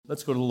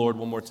Let's go to the Lord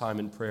one more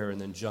time in prayer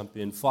and then jump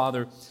in.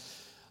 Father,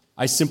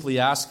 I simply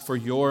ask for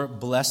your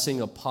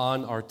blessing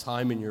upon our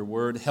time in your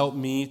word. Help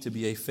me to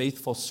be a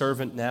faithful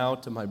servant now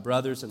to my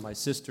brothers and my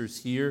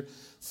sisters here.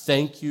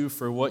 Thank you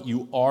for what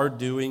you are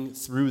doing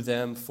through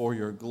them for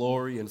your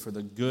glory and for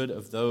the good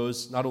of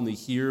those, not only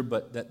here,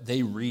 but that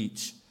they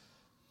reach.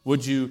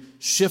 Would you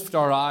shift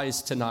our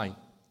eyes tonight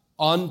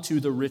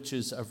onto the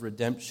riches of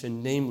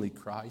redemption, namely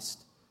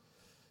Christ?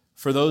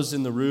 For those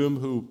in the room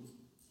who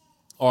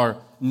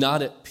are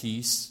not at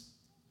peace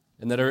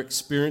and that are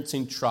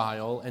experiencing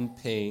trial and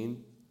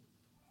pain,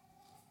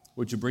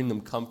 would you bring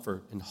them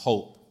comfort and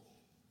hope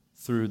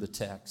through the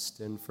text?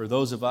 And for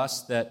those of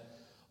us that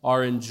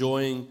are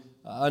enjoying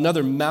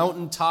another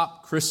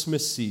mountaintop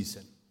Christmas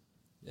season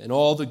and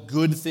all the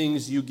good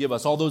things you give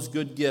us, all those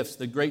good gifts,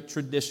 the great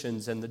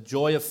traditions and the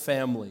joy of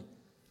family,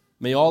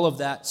 may all of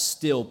that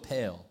still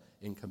pale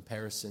in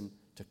comparison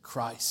to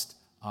Christ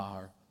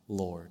our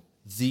Lord,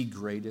 the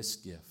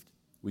greatest gift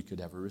we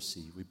could ever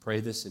receive. We pray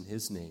this in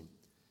his name.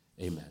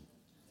 Amen.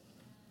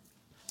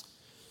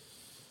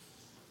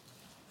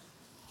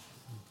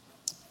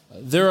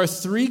 There are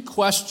three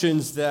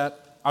questions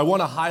that I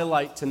want to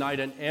highlight tonight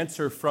and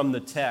answer from the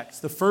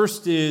text. The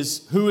first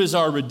is, who is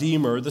our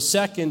Redeemer? The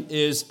second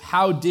is,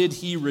 how did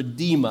he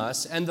redeem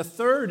us? And the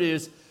third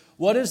is,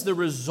 what is the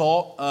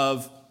result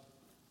of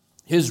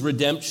his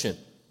redemption?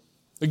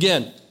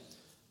 Again,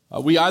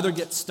 we either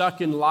get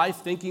stuck in life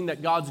thinking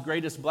that God's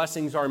greatest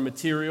blessings are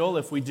material.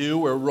 If we do,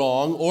 we're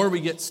wrong. Or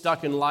we get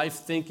stuck in life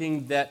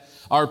thinking that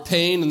our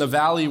pain and the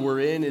valley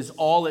we're in is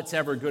all it's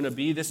ever going to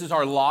be. This is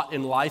our lot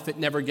in life. It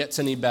never gets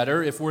any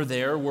better. If we're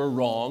there, we're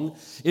wrong.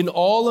 In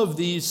all of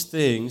these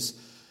things,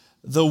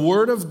 the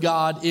Word of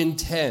God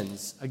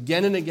intends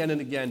again and again and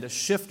again to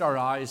shift our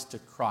eyes to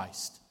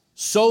Christ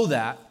so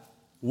that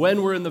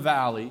when we're in the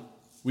valley,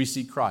 we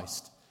see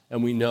Christ.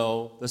 And we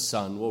know the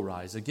sun will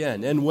rise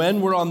again. And when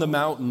we're on the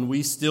mountain,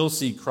 we still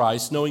see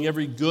Christ, knowing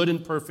every good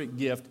and perfect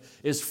gift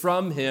is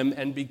from him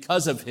and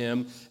because of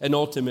him and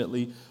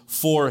ultimately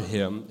for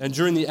him. And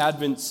during the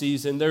Advent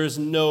season, there is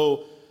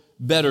no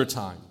better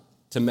time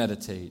to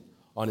meditate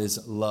on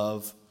his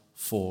love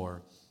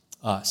for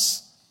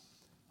us.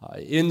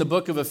 In the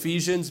book of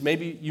Ephesians,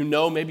 maybe you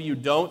know, maybe you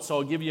don't, so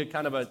I'll give you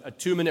kind of a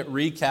 2-minute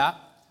recap.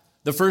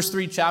 The first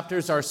 3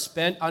 chapters are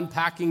spent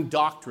unpacking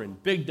doctrine,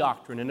 big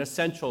doctrine, and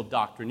essential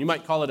doctrine. You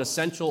might call it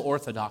essential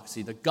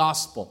orthodoxy, the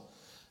gospel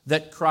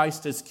that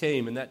Christ has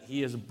came and that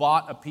he has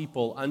bought a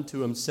people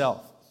unto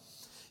himself.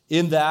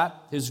 In that,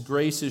 his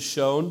grace is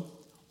shown.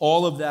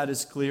 All of that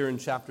is clear in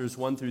chapters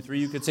 1 through 3.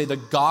 You could say the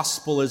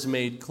gospel is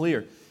made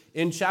clear.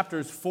 In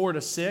chapters 4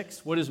 to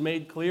 6, what is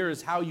made clear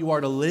is how you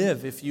are to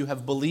live if you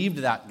have believed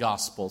that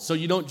gospel. So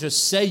you don't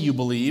just say you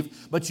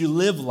believe, but you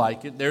live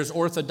like it. There's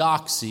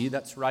orthodoxy,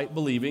 that's right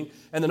believing.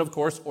 And then, of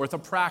course,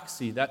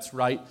 orthopraxy, that's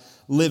right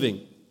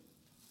living.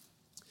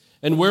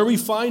 And where we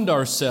find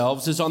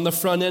ourselves is on the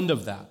front end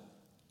of that,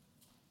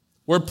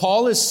 where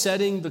Paul is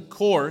setting the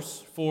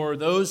course for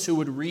those who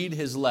would read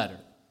his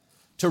letter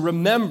to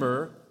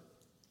remember.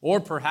 Or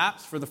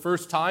perhaps for the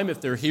first time, if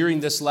they're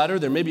hearing this letter,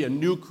 there may be a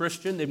new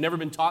Christian, they've never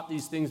been taught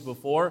these things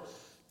before,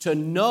 to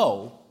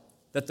know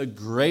that the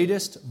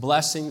greatest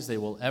blessings they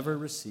will ever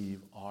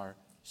receive are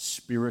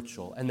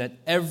spiritual, and that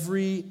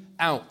every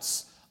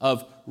ounce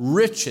of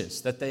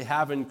riches that they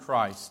have in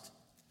Christ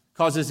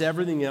causes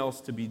everything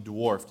else to be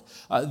dwarfed.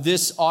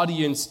 This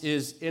audience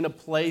is in a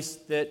place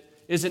that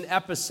is an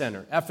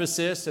epicenter.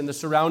 Ephesus and the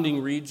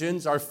surrounding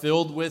regions are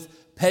filled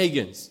with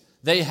pagans.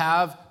 They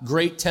have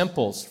great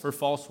temples for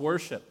false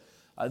worship.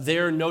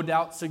 They're no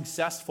doubt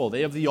successful.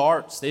 They have the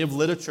arts, they have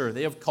literature,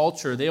 they have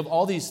culture, they have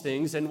all these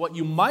things. And what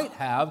you might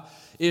have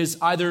is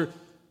either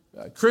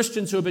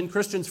Christians who have been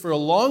Christians for a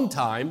long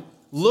time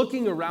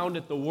looking around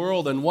at the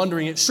world and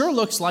wondering, it sure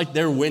looks like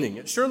they're winning.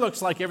 It sure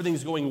looks like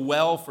everything's going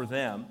well for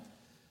them.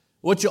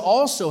 What you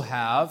also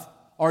have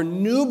are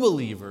new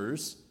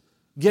believers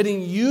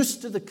getting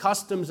used to the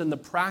customs and the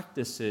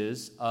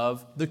practices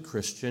of the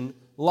Christian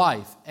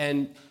life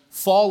and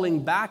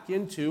falling back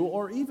into,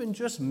 or even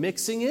just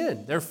mixing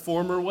in, their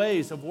former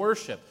ways of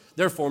worship,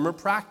 their former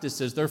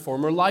practices, their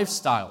former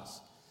lifestyles.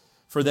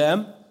 For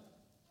them,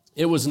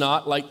 it was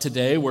not like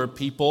today where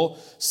people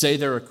say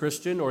they're a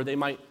Christian or they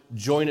might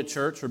join a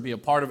church or be a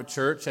part of a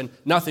church and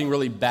nothing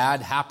really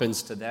bad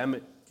happens to them.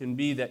 It can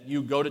be that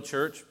you go to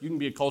church, you can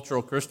be a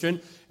cultural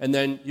Christian, and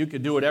then you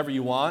could do whatever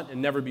you want and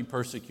never be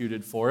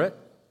persecuted for it.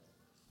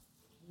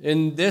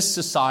 In this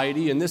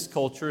society, in this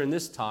culture, in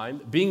this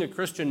time, being a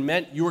Christian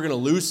meant you were going to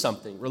lose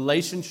something.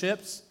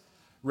 Relationships,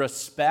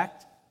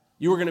 respect.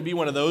 You were going to be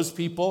one of those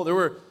people. There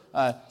were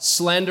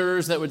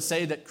slanderers that would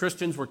say that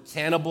Christians were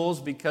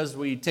cannibals because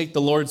we take the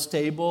Lord's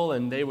table,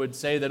 and they would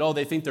say that,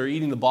 they think they're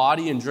eating the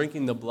body and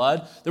drinking the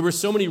blood. There were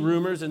so many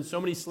rumors and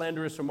so many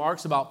slanderous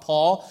remarks about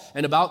Paul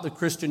and about the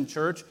Christian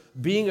church.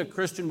 Being a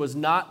Christian was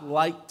not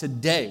like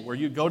today, where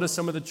you go to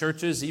some of the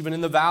churches, even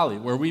in the valley,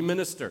 where we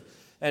minister.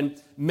 And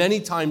many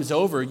times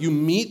over, you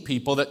meet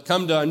people that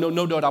come to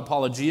No Doubt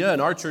Apologia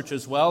and our church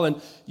as well.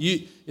 And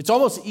it's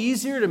almost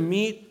easier to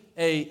meet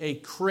a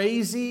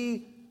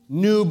crazy,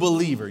 new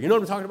believer. You know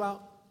what I'm talking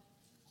about?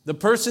 The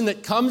person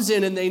that comes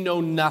in and they know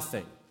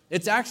nothing.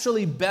 It's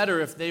actually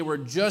better if they were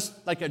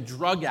just like a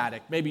drug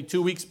addict, maybe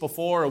 2 weeks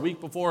before, a week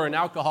before, an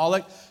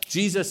alcoholic.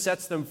 Jesus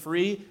sets them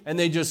free, and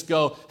they just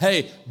go,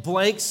 hey,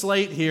 blank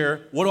slate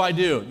here. What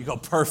do? You go,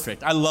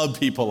 perfect. I love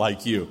people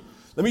like you.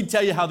 Let me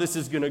tell you how this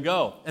is going to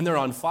go. And they're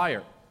on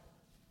fire.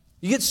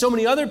 You get so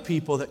many other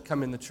people that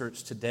come in the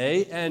church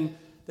today, and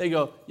they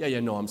go,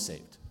 no, I'm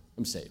saved.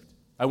 I'm saved.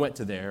 I went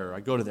to there, or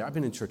I go to there. I've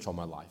been in church all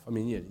my life. I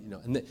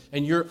mean,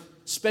 and you're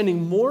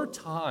spending more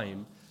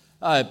time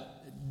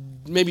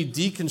maybe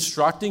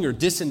deconstructing or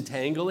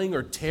disentangling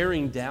or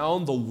tearing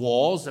down the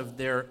walls of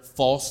their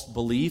false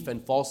belief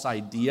and false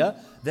idea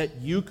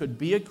that you could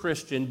be a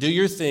Christian, do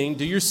your thing,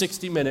 do your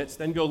 60 minutes,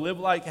 then go live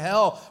like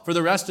hell for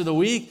the rest of the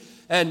week,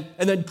 and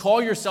then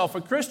call yourself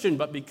a Christian.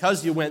 But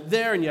because you went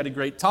there and you had a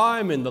great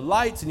time and the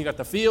lights and you got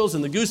the feels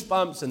and the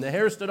goosebumps and the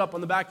hair stood up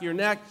on the back of your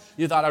neck,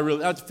 you thought,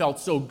 that felt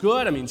so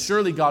good. I mean,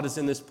 surely God is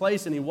in this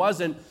place, and he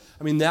wasn't.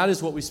 I mean, that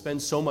is what we spend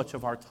so much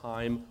of our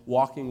time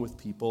walking with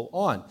people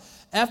on.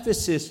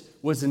 Ephesus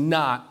was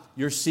not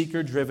your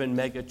seeker-driven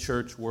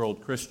mega-church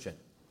world Christian.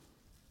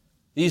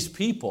 These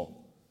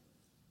people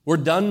were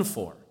done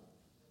for,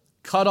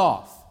 cut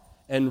off,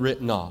 and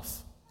written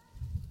off.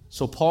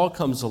 So Paul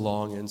comes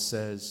along and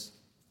says,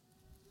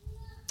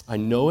 I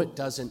know it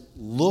doesn't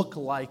look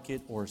like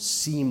it or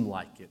seem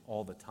like it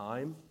all the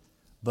time,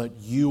 but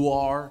you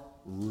are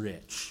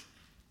rich.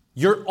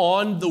 You're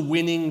on the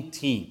winning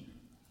team.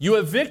 You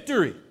have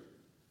victory.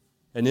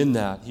 And in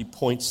that, he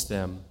points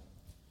them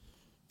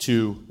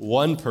to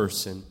one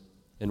person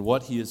and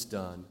what he has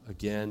done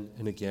again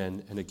and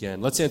again and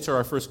again. Let's answer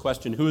our first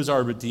question. Who is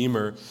our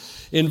Redeemer?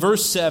 In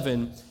verse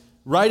 7,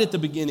 right at the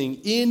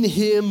beginning, in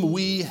him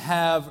we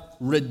have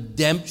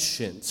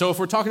redemption. So if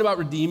we're talking about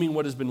redeeming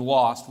what has been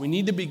lost, we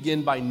need to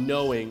begin by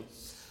knowing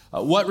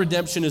what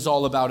redemption is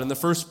all about in the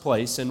first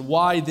place and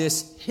why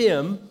this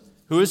him,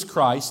 who is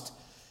Christ,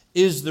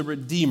 is the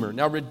Redeemer.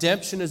 Now,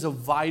 redemption is a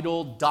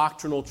vital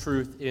doctrinal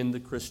truth in the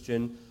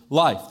Christian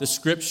life. The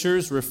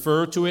Scriptures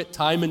refer to it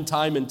time and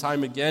time and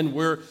time again.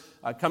 We're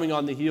coming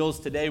on the heels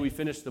today. We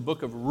finished the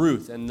book of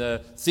Ruth, and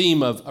the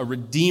theme of a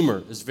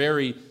Redeemer is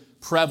very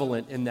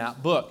prevalent in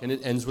that book. And it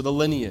ends with a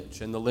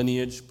lineage, and the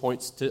lineage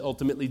points to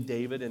ultimately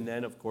David and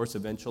then, of course,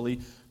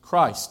 eventually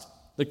Christ.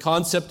 The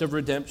concept of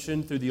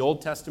redemption through the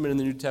Old Testament and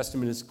the New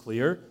Testament is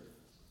clear.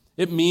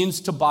 It means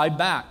to buy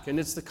back, and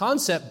it's the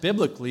concept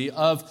biblically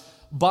of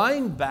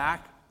buying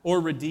back or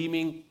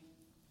redeeming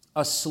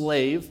a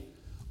slave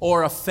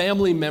or a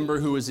family member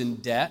who is in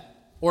debt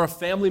or a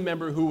family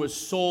member who was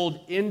sold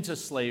into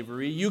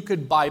slavery. You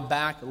could buy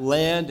back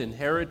land,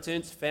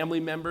 inheritance, family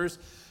members.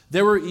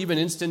 There were even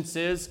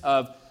instances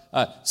of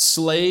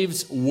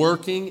slaves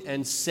working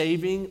and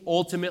saving,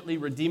 ultimately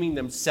redeeming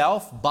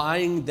themselves,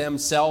 buying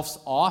themselves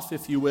off,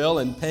 if you will,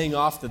 and paying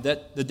off the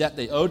debt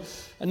they owed.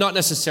 And not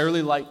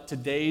necessarily like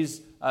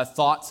today's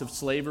thoughts of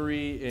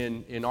slavery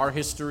in our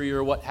history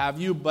or what have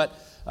you, but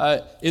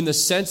in the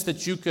sense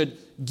that you could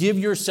give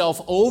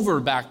yourself over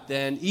back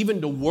then,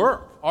 even to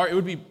work. It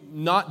would be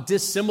not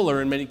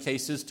dissimilar in many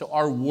cases to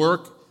our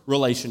work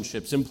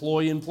relationships,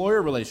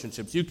 employee-employer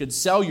relationships. You could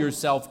sell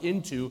yourself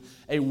into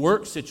a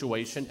work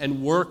situation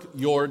and work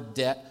your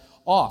debt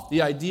off.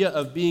 The idea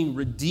of being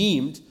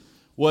redeemed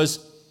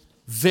was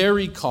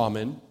very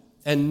common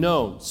and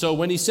known. So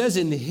when he says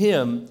in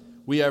him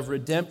we have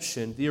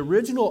redemption, the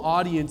original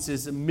audience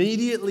is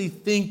immediately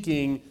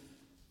thinking,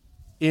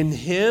 in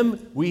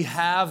him we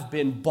have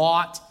been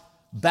bought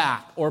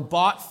back or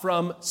bought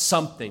from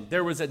something.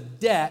 There was a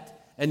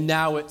debt and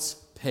now it's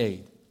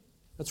paid.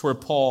 That's where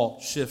Paul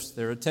shifts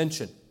their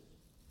attention.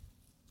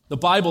 The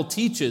Bible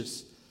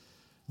teaches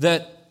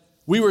that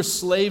we were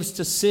slaves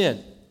to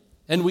sin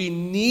and we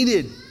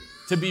needed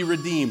to be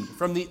redeemed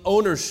from the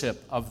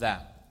ownership of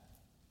that.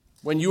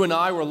 When you and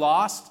I were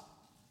lost,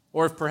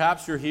 or if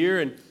perhaps you're here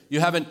and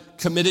you haven't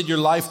committed your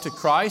life to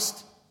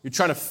Christ, you're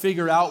trying to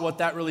figure out what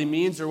that really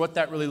means or what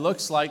that really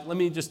looks like, let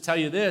me just tell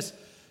you this.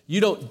 You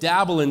don't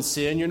dabble in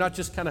sin. You're not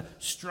just kind of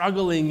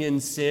struggling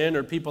in sin,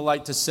 or people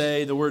like to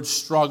say the word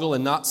struggle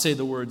and not say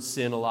the word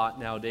sin a lot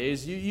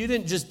nowadays. You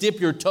didn't just dip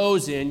your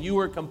toes in. You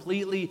were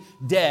completely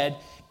dead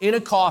in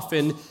a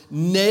coffin,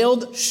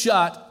 nailed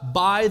shut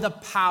by the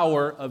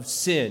power of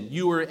sin.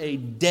 You were a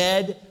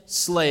dead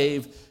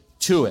slave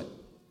to it.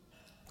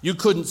 You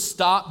couldn't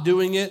stop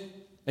doing it,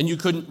 and you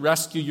couldn't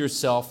rescue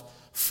yourself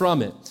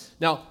from it.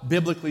 Now,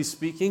 biblically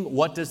speaking,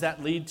 what does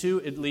that lead to?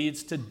 It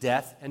leads to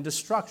death and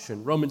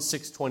destruction. Romans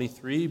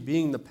 6:23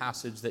 being the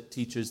passage that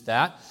teaches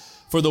that.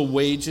 For the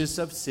wages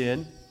of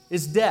sin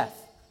is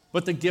death,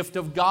 but the gift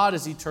of God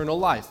is eternal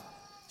life.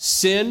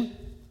 Sin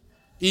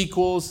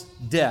equals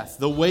death.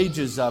 The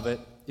wages of it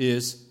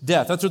is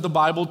death. That's what the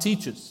Bible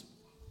teaches.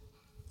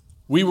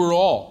 We were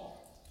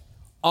all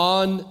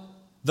on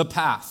the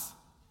path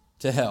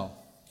to hell,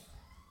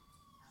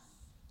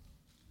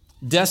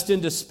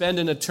 destined to spend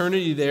an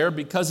eternity there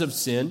because of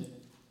sin.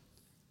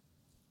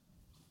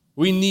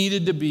 We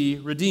needed to be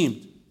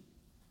redeemed.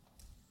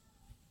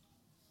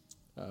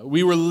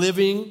 We were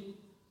living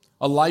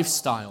a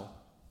lifestyle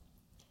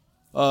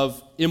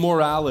of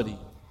immorality.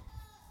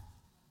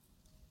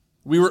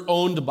 We were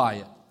owned by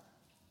it.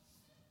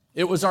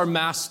 It was our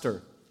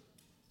master.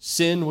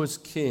 Sin was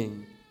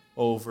king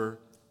over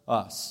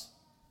us.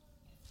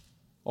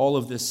 All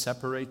of this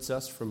separates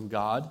us from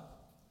God.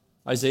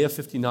 Isaiah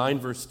 59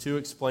 verse 2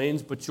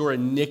 explains, "But your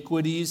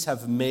iniquities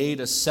have made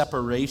a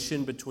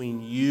separation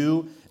between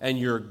you and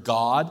your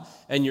God,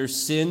 and your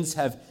sins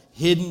have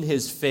hidden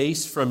his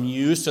face from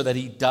you so that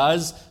he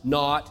does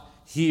not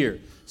hear."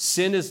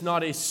 Sin is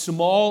not a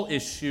small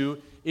issue.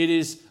 It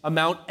is a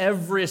Mount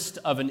Everest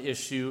of an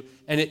issue,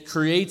 and it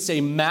creates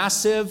a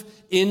massive,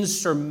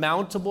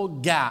 insurmountable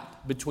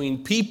gap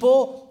between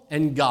people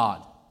and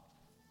God.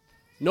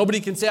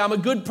 Nobody can say, "I'm a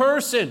good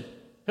person.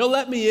 He'll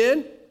let me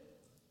in.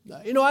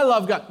 You know, I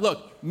love God."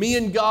 Look, me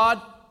and God,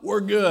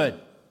 we're good.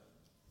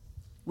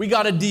 We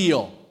got a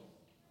deal.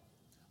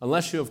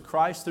 Unless you have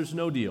Christ, there's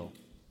no deal.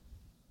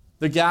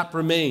 The gap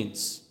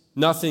remains.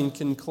 Nothing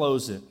can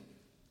close it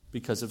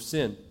because of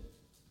sin.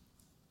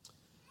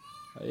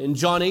 In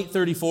John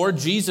 8:34,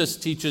 Jesus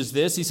teaches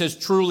this. He says,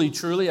 "Truly,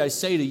 truly, I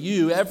say to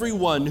you,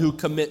 everyone who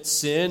commits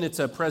sin," it's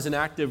a present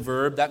active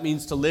verb, that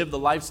means to live the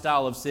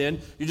lifestyle of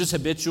sin. You're just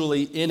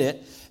habitually in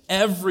it.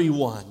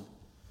 "Everyone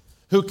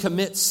who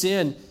commits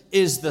sin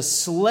is the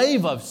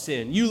slave of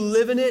sin." You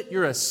live in it,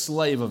 you're a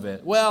slave of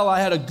it. "Well, I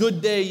had a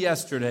good day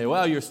yesterday."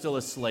 Well, you're still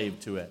a slave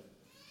to it.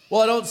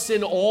 "Well, I don't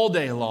sin all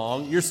day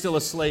long." You're still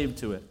a slave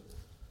to it.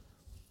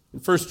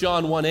 In 1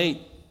 John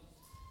 1:8,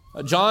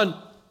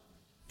 John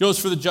goes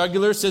for the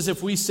jugular, says,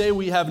 "If we say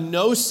we have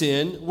no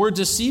sin, we're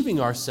deceiving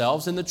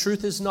ourselves, and the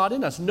truth is not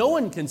in us." No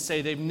one can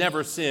say they've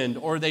never sinned,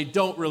 or they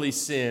don't really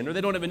sin, or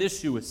they don't have an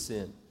issue with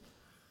sin.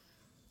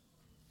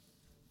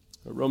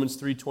 Romans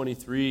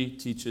 3:23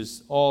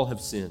 teaches all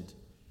have sinned.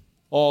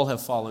 All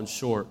have fallen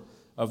short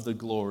of the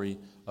glory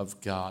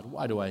of God.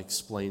 Why do I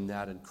explain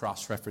that and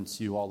cross-reference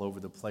you all over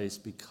the place?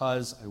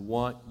 Because I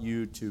want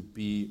you to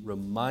be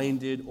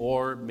reminded,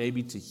 or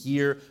maybe to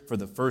hear for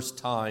the first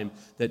time,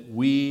 that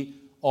we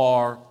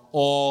are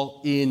all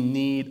in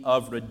need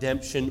of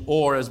redemption,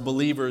 or as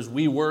believers,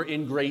 we were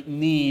in great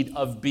need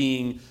of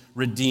being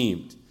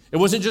redeemed. It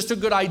wasn't just a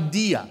good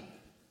idea.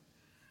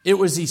 It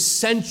was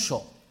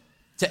essential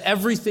to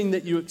everything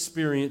that you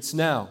experience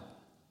now.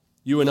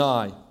 You and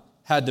I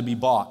had to be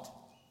bought.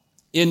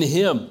 In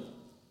Him,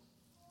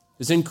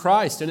 is in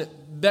Christ. And it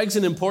begs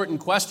an important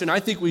question I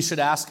think we should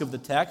ask of the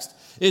text,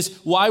 is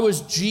why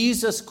was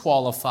Jesus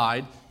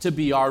qualified to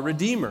be our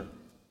Redeemer?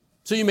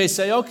 So you may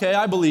say, "Okay,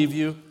 I believe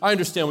you. I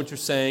understand what you're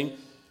saying.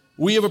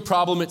 We have a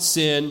problem at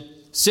sin.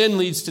 Sin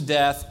leads to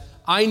death.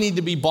 I need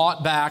to be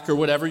bought back," or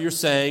whatever you're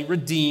saying,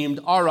 redeemed.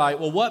 All right,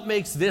 well, what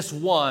makes this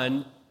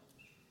one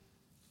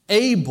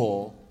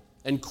able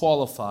and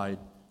qualified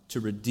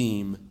to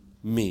redeem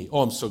me?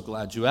 Oh, I'm so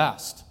glad you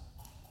asked.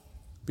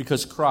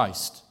 Because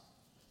Christ,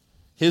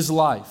 His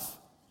life,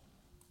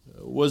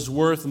 was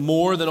worth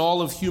more than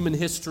all of human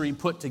history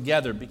put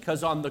together.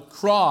 Because on the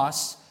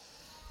cross,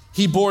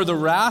 He bore the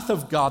wrath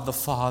of God the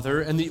Father,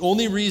 and the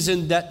only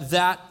reason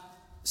that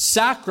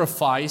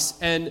sacrifice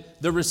and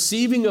the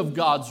receiving of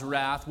God's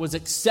wrath was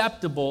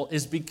acceptable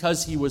is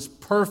because He was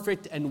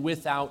perfect and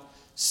without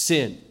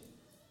sin.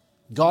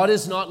 God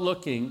is not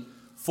looking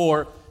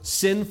for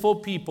sinful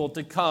people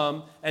to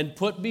come and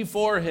put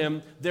before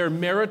Him their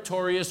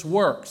meritorious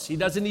works. He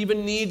doesn't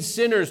even need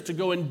sinners to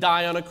go and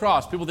die on a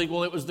cross. People think,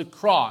 well, it was the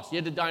cross. He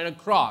had to die on a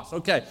cross.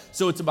 Okay,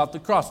 so it's about the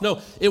cross. No,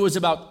 it was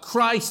about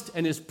Christ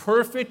and His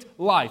perfect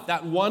life,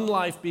 that one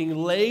life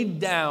being laid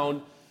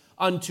down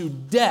unto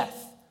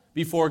death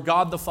before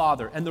God the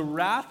Father, and the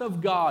wrath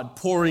of God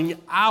pouring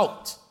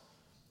out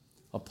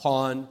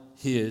upon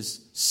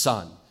His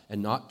Son.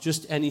 And not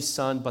just any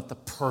Son, but the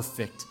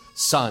perfect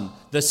Son,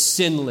 the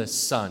sinless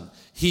Son.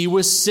 He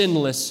was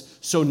sinless,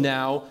 so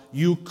now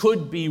you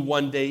could be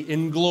one day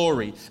in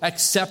glory,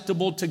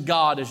 acceptable to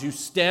God as you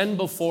stand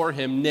before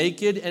Him,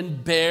 naked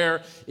and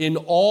bare in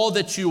all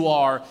that you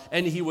are,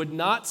 and He would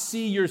not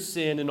see your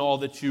sin in all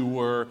that you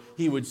were.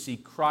 He would see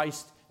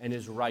Christ and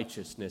His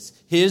righteousness,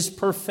 His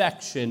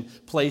perfection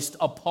placed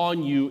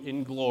upon you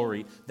in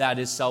glory. That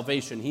is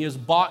salvation. He has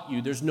bought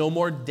you. There's no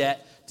more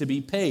debt to be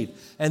paid.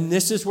 And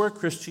this is where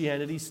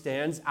Christianity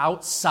stands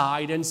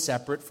outside and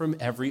separate from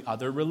every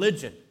other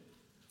religion,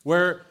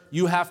 where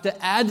you have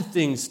to add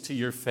things to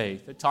your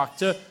faith. I talk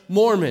to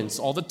Mormons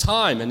all the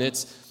time, and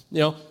it's,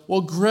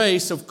 well,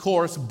 grace, of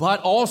course,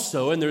 but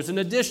also, and there's an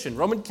addition,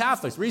 Roman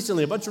Catholics.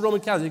 Recently, a bunch of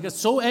Roman Catholics got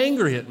so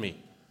angry at me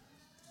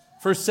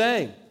for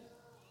saying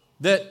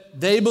that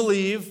they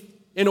believe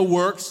in a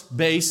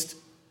works-based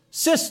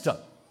system.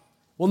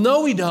 Well,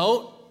 no, we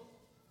don't.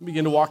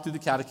 Begin to walk through the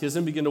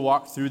catechism, begin to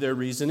walk through their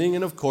reasoning,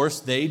 and of course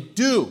they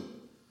do.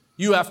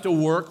 You have to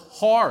work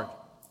hard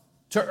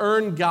to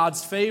earn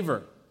God's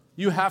favor.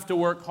 You have to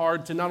work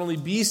hard to not only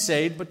be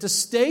saved, but to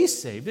stay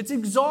saved. It's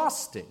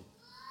exhausting.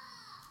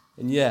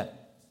 And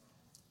yet,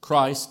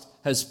 Christ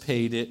has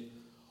paid it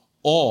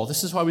all.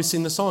 This is why we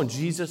sing the song,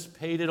 Jesus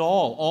paid it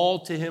all. All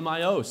to Him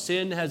I owe.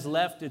 Sin has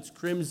left its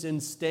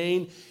crimson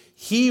stain.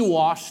 He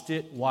washed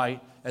it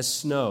white as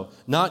snow.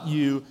 Not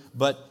you,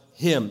 but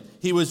him.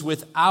 He was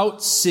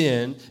without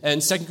sin,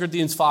 and 2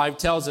 Corinthians 5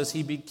 tells us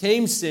he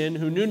became sin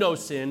who knew no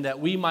sin, that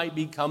we might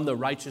become the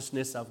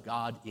righteousness of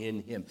God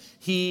in him.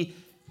 He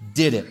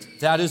did it.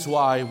 That is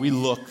why we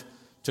look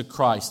to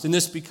Christ. And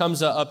this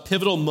becomes a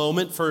pivotal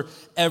moment for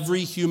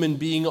every human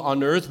being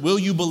on earth. Will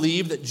you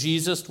believe that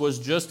Jesus was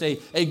just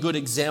a good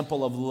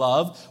example of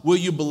love? Will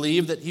you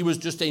believe that he was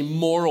just a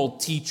moral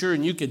teacher,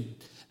 and you could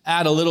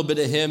add a little bit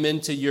of him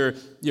into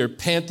your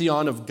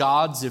pantheon of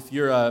gods? If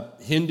you're a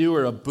Hindu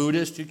or a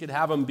Buddhist, you could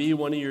have him be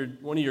one of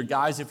your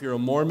guys. If you're a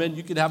Mormon,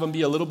 you could have him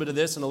be a little bit of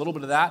this and a little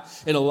bit of that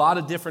in a lot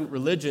of different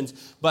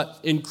religions. But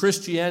in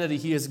Christianity,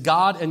 he is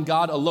God and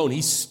God alone.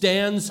 He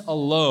stands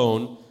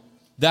alone.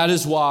 That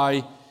is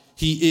why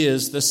he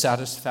is the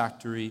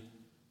satisfactory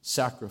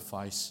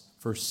sacrifice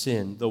for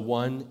sin, the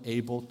one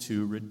able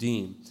to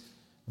redeem.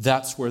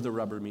 That's where the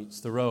rubber meets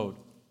the road.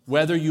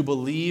 Whether you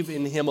believe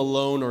in him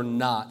alone or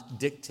not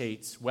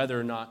dictates whether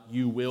or not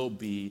you will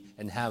be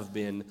and have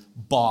been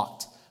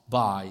bought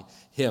by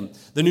him.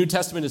 The New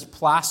Testament is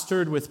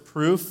plastered with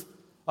proof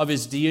of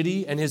his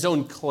deity and his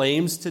own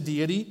claims to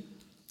deity.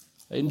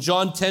 In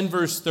John 10,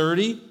 verse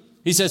 30,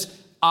 he says,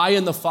 I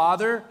and the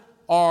Father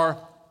are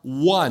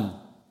one.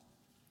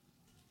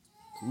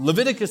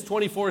 Leviticus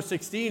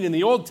 24:16 in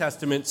the Old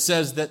Testament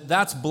says that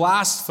that's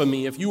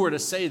blasphemy if you were to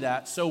say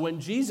that. So when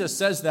Jesus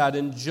says that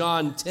in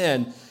John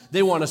 10,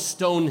 they want to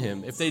stone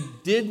him. If they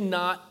did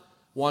not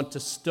want to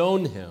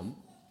stone him,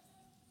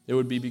 it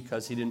would be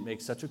because he didn't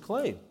make such a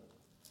claim.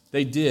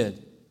 They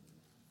did.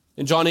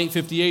 In John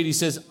 8:58, he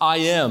says, I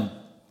am.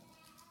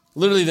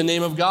 Literally the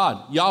name of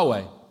God,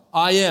 Yahweh.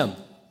 I am.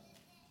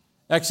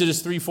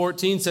 Exodus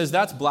 3:14 says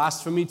that's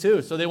blasphemy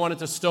too. So they wanted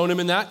to stone him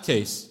in that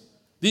case.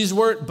 These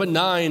weren't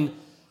benign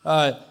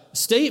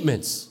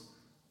statements.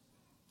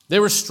 They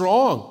were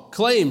strong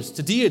claims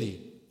to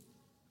deity.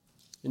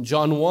 In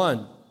John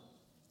 1,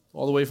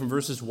 all the way from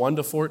verses 1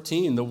 to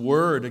 14, the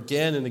Word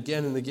again and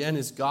again and again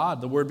is God.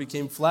 The Word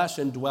became flesh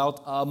and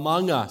dwelt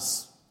among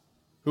us.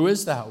 Who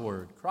is that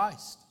Word?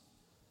 Christ.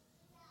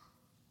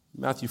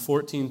 Matthew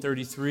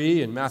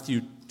 14:33 and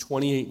Matthew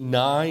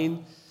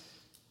 28:9,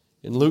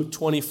 in Luke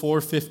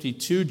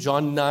 24:52,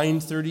 John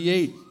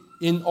 9:38.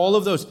 In all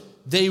of those,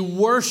 they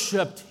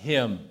worshiped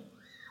him.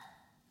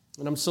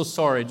 And I'm so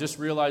sorry, I just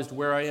realized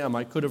where I am.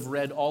 I could have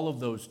read all of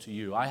those to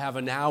you. I have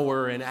an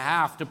hour and a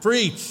half to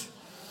preach.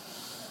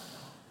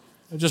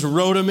 I just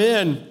wrote them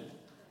in.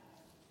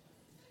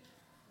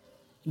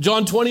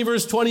 John 20,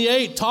 verse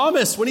 28,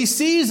 Thomas, when he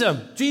sees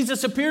him,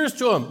 Jesus appears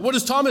to him. What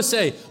does Thomas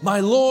say? My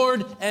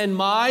Lord and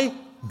my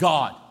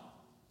God.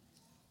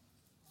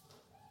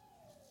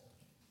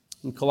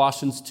 In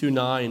Colossians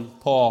 2:9,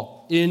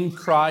 Paul, in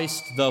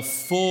Christ the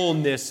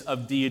fullness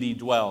of deity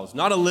dwells.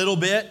 Not a little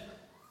bit.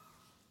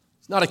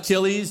 It's not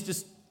Achilles,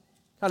 just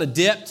kind of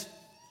dipped.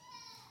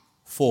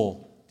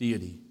 Full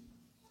deity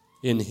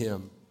in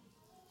him.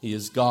 He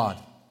is God.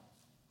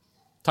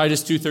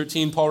 Titus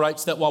 2:13, Paul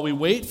writes that while we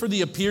wait for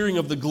the appearing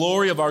of the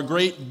glory of our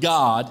great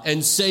God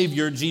and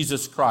Savior,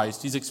 Jesus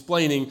Christ. He's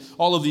explaining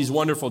all of these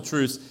wonderful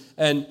truths.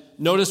 And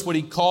notice what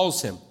he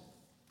calls him.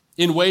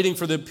 In waiting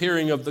for the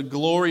appearing of the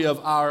glory of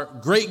our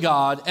great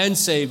God and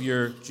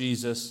Savior,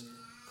 Jesus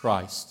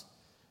Christ.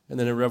 And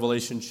then in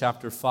Revelation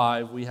chapter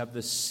 5, we have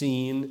this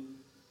scene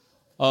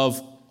of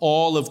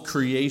all of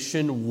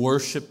creation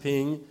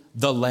worshiping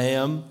the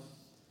Lamb.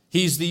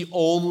 He's the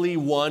only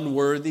one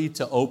worthy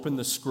to open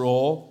the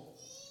scroll.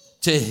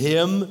 To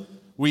him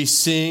we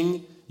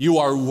sing, you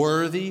are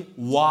worthy.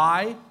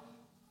 Why?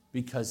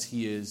 Because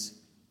he is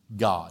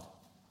God.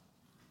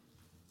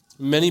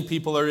 Many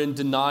people are in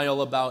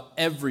denial about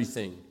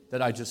everything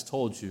that I just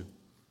told you.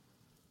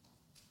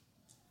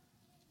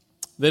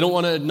 They don't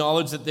want to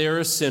acknowledge that they are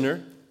a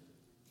sinner,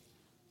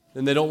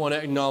 and they don't want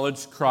to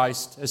acknowledge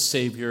Christ as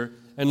Savior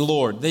and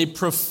Lord. They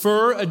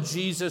prefer a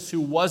Jesus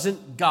who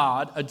wasn't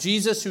God, a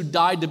Jesus who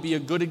died to be a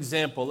good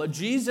example, a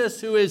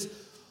Jesus who is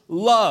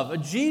love, a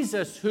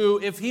Jesus who,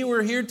 if he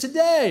were here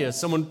today, as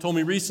someone told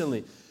me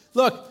recently,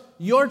 look,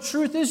 your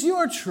truth is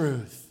your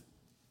truth.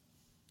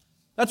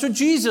 That's what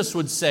Jesus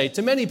would say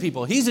to many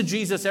people. He's a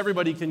Jesus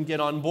everybody can get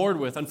on board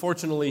with.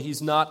 Unfortunately,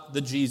 he's not the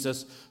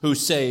Jesus who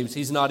saves.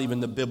 He's not even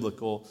the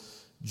biblical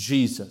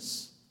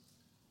Jesus.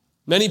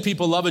 Many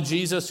people love a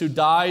Jesus who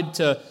died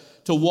to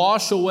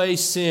wash away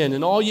sin.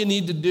 And all you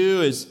need to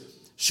do is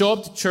show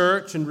up to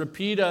church and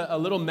repeat a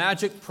little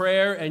magic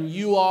prayer and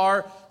you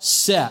are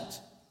set.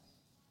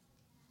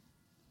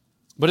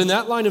 But in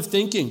that line of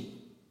thinking,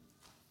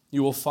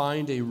 you will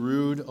find a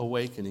rude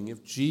awakening.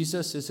 If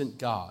Jesus isn't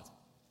God,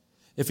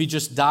 if he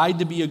just died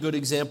to be a good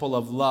example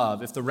of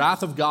love, if the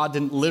wrath of God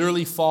didn't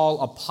literally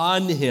fall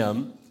upon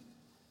him,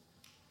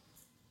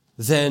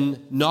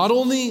 then not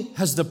only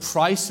has the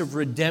price of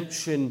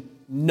redemption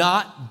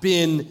not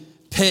been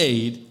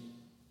paid,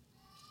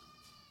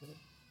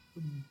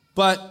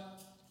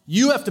 but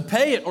you have to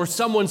pay it or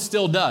someone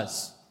still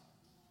does.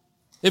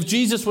 If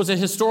Jesus was a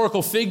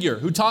historical figure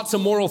who taught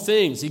some moral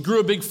things, he grew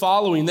a big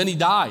following, then he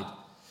died,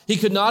 he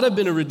could not have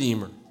been a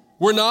redeemer.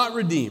 We're not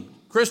redeemed.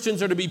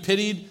 Christians are to be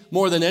pitied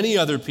more than any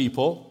other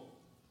people.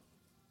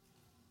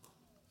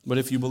 But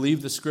if you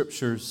believe the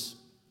Scriptures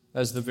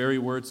as the very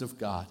words of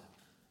God,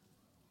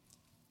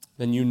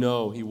 then you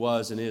know he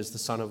was and is the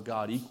Son of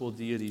God, equal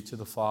deity to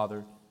the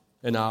Father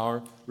and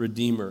our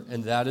Redeemer.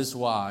 And that is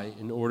why,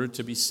 in order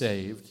to be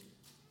saved,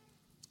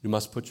 you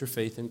must put your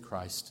faith in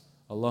Christ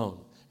alone.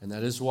 And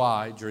that is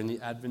why, during the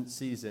Advent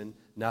season,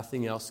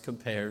 nothing else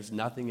compares,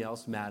 nothing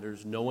else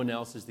matters. No one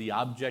else is the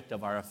object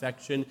of our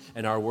affection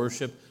and our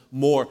worship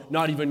more,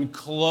 not even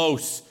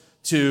close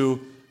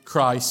to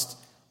Christ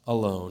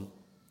alone.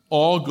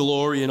 All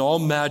glory and all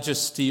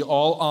majesty,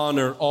 all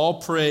honor,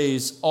 all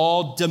praise,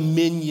 all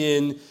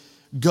dominion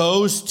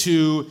goes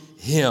to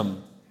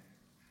him.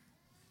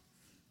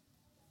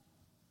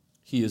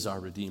 He is our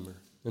Redeemer.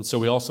 And so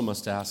we also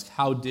must ask,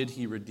 how did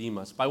he redeem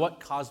us? By what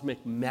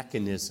cosmic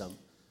mechanism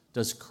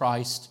does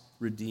Christ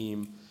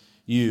redeem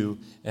you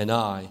and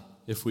I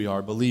if we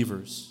are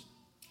believers?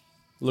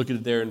 Look at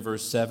it there in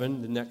verse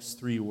 7, the next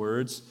three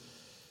words,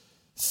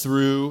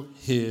 through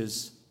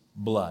his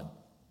blood.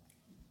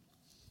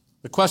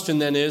 The question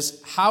then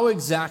is, how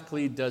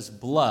exactly does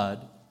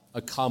blood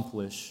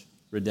accomplish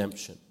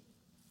redemption?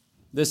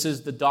 This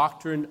is the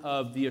doctrine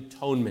of the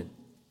atonement.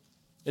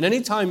 And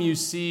anytime you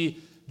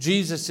see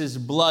Jesus'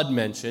 blood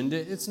mentioned,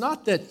 it's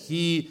not that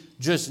he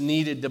just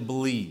needed to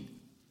bleed.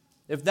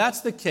 If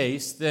that's the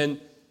case,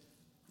 then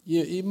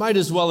you might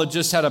as well have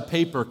just had a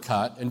paper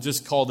cut and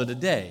just called it a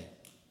day.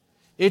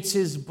 It's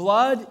his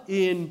blood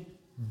in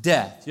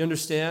death. You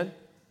understand?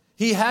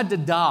 He had to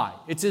die.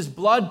 It's his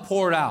blood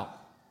poured out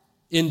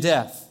in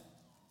death.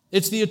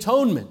 It's the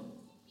atonement.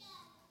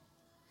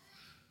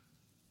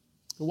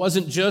 It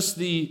wasn't just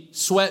the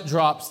sweat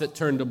drops that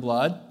turned to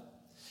blood.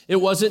 It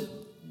wasn't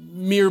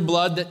mere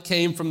blood that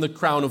came from the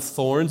crown of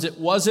thorns. It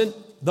wasn't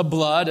the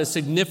blood, as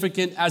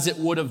significant as it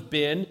would have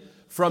been,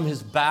 from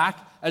his back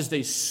as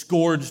they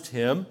scourged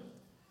him.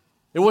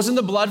 It wasn't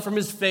the blood from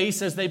his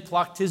face as they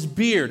plucked his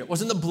beard. It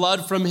wasn't the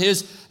blood from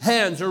his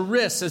hands or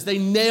wrists as they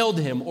nailed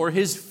him, or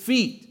his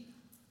feet.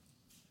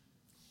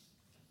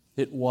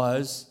 It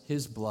was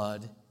his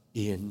blood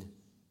in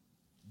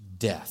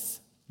death.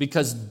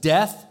 Because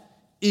death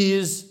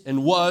is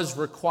and was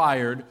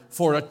required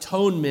for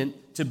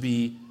atonement to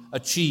be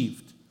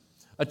achieved.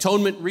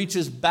 Atonement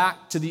reaches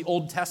back to the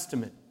Old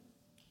Testament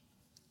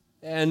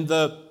and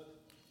the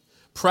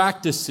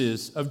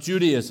practices of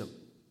Judaism.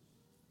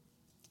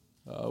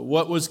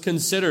 What was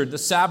considered the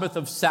Sabbath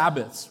of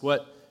Sabbaths,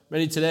 what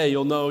many today,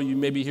 you'll know, you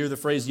maybe hear the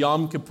phrase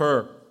Yom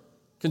Kippur,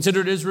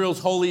 considered Israel's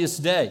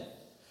holiest day.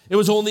 It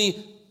was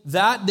only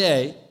that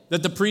day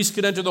that the priest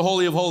could enter the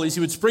Holy of Holies.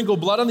 He would sprinkle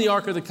blood on the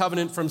Ark of the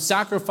Covenant from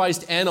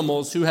sacrificed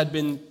animals who had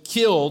been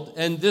killed,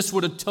 and this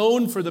would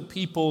atone for the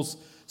people's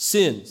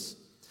sins.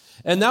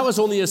 And that was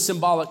only a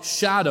symbolic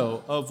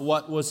shadow of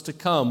what was to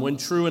come when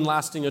true and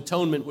lasting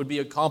atonement would be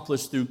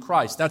accomplished through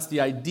Christ. That's the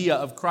idea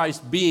of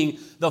Christ being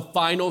the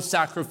final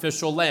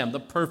sacrificial lamb, the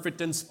perfect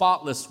and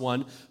spotless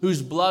one,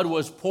 whose blood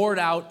was poured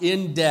out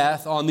in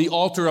death on the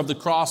altar of the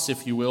cross,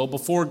 if you will,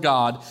 before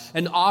God,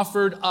 and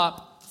offered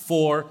up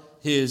for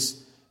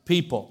his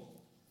people.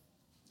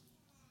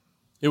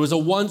 It was a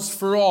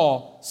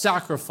once-for-all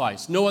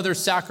sacrifice. No other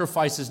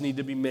sacrifices need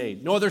to be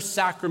made. No other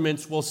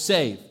sacraments will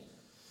save.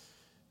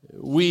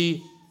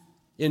 We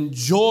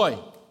enjoy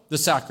the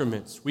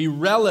sacraments. We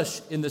relish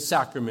in the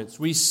sacraments.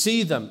 We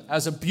see them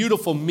as a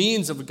beautiful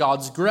means of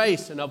God's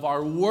grace and of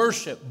our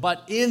worship.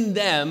 But in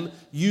them,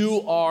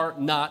 you are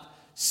not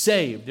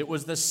saved. It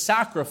was the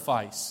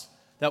sacrifice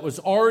that was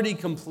already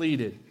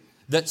completed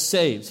that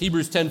saves.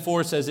 Hebrews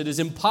 10:4 says it is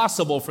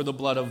impossible for the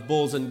blood of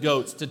bulls and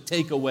goats to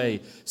take away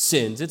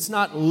sins. It's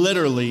not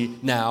literally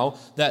now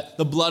that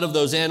the blood of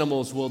those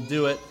animals will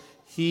do it.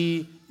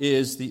 He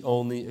is the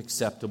only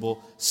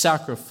acceptable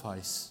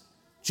sacrifice.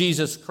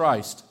 Jesus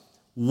Christ,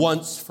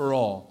 once for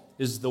all,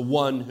 is the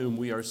one whom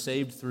we are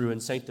saved through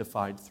and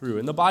sanctified through.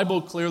 And the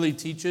Bible clearly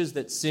teaches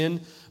that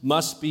sin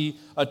must be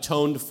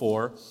atoned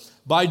for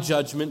by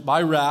judgment,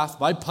 by wrath,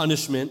 by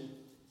punishment,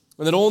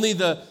 and that only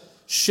the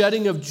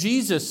shedding of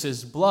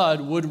Jesus' blood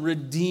would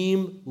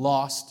redeem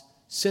lost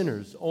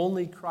sinners.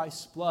 Only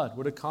Christ's blood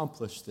would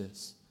accomplish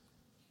this.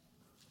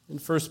 In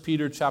 1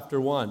 Peter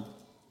chapter 1,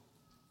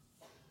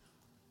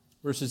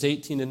 verses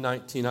 18 and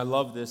 19, I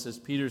love this, as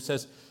Peter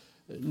says,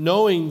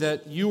 knowing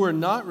that you were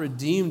not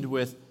redeemed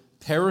with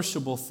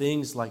perishable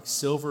things like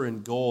silver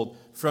and gold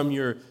from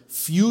your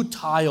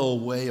futile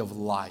way of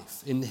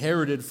life,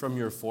 inherited from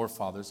your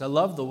forefathers. I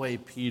love the way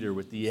Peter,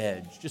 with the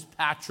edge, just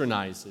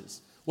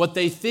patronizes what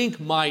they think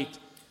might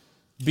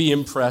be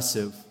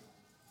impressive.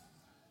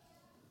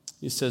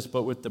 He says,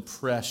 but with the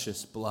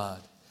precious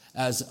blood,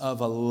 as of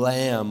a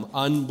lamb,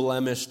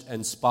 unblemished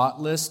and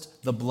spotless,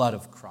 the blood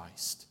of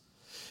Christ.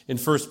 In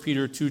 1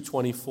 Peter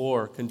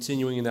 2:24,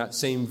 continuing in that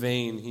same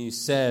vein, he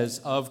says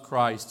of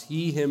Christ,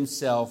 he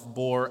himself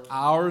bore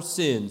our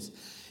sins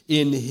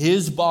in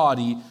his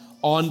body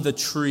on the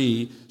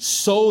tree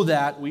so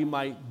that we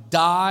might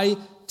die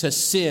to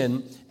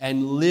sin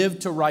and live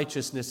to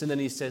righteousness. And then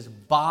he says,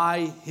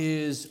 by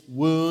his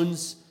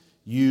wounds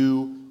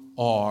you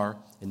are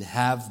and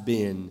have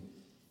been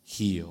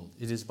healed.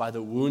 It is by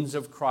the wounds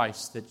of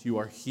Christ that you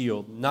are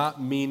healed,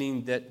 not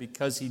meaning that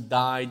because he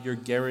died, you're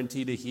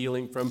guaranteed a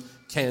healing from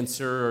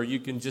cancer, or you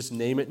can just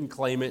name it and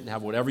claim it and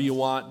have whatever you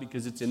want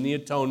because it's in the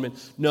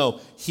atonement. No,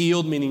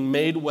 healed meaning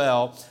made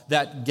well,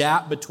 that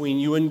gap between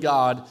you and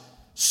God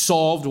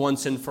solved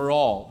once and for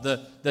all.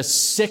 The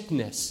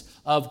sickness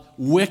of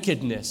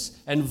wickedness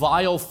and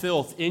vile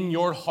filth in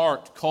your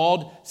heart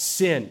called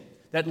sin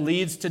that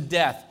leads to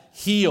death,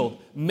 healed,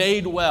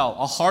 made well,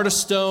 a heart of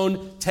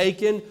stone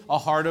taken, a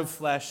heart of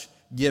flesh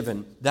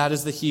given. That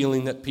is the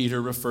healing that Peter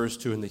refers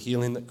to and the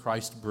healing that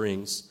Christ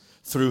brings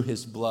through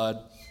his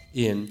blood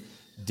in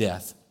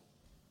death.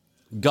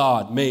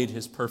 God made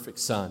his perfect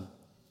Son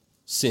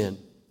sin.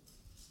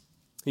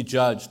 He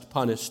judged,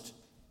 punished,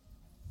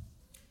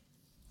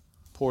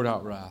 poured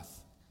out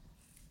wrath,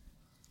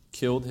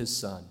 killed his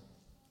Son.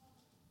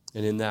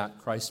 And in that,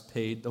 Christ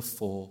paid the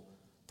full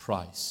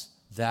price.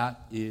 That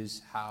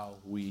is how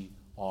we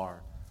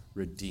are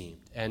redeemed.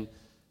 And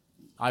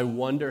I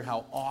wonder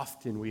how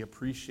often we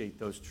appreciate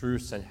those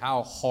truths and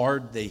how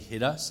hard they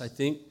hit us. I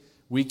think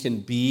we can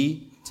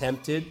be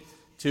tempted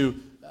to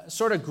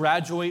sort of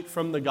graduate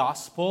from the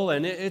gospel,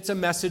 and it's a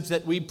message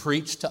that we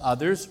preach to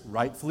others,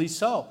 rightfully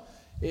so.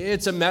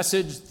 It's a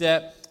message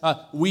that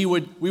we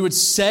would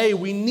say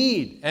we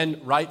need,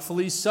 and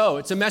rightfully so.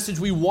 It's a message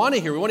we want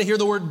to hear. We want to hear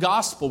the word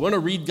gospel. We want to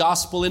read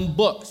gospel in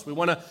books. We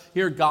want to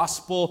hear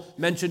gospel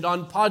mentioned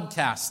on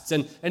podcasts.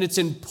 And it's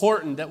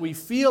important that we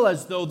feel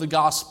as though the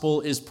gospel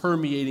is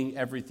permeating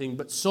everything.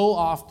 But so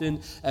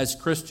often as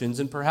Christians,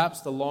 and perhaps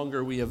the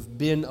longer we have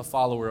been a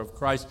follower of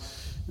Christ,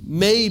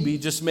 maybe,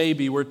 just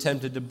maybe, we're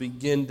tempted to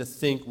begin to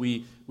think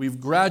we've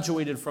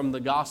graduated from the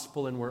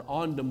gospel and we're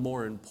on to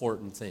more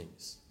important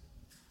things.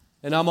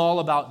 And I'm all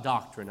about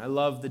doctrine. I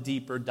love the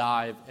deeper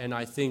dive, and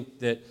I think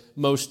that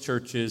most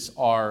churches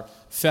are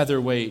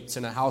featherweights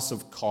and a house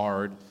of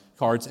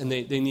cards, and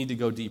they need to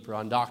go deeper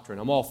on doctrine.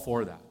 I'm all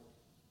for that.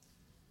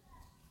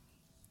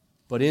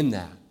 But in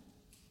that,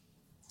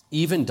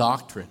 even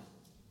doctrine,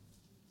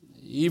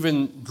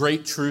 even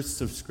great truths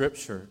of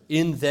Scripture,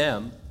 in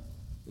them,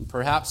 and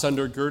perhaps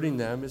undergirding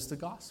them, is the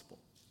gospel.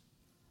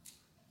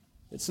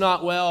 It's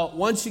not, well,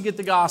 once you get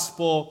the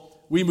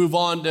gospel, we move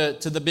on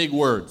to the big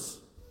words.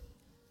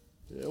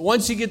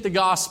 Once you get the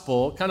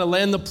gospel, kind of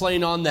land the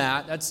plane on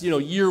that. That's,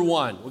 year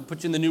one. We'll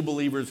put you in the new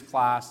believers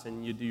class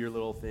and you do your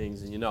little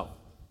things and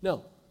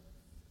No.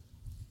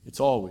 It's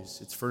always,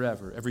 it's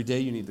forever. Every day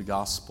you need the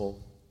gospel.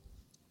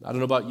 I don't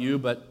know about you,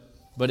 but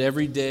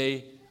every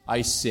day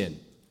I sin.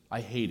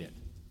 I hate it.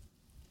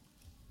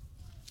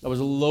 I was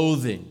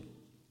loathing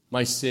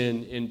my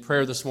sin in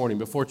prayer this morning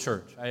before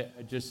church. I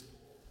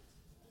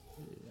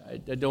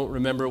don't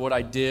remember what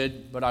I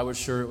did, but I was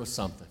sure it was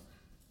something.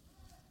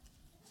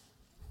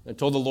 I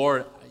told the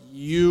Lord,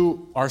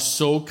 you are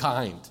so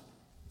kind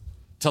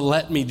to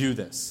let me do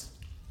this,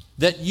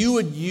 that you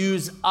would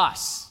use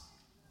us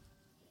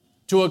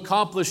to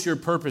accomplish your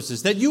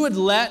purposes, that you would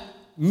let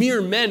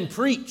mere men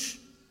preach,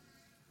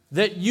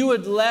 that you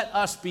would let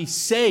us be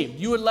saved,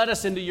 you would let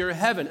us into your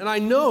heaven. And I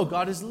know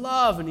God is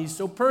love, and he's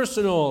so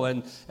personal,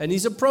 and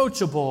he's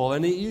approachable,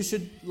 and you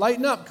should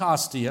lighten up,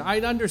 Costi. I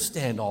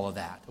understand all of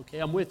that. Okay,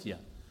 I'm with you.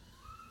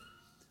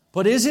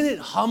 But isn't it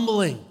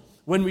humbling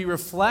when we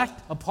reflect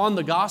upon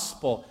the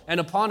gospel and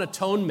upon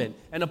atonement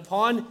and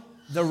upon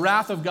the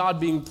wrath of God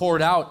being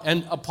poured out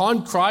and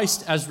upon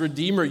Christ as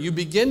Redeemer, you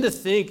begin to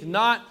think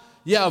not,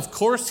 of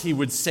course he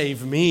would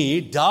save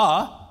me,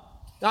 duh.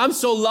 I'm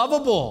so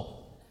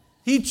lovable.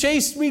 He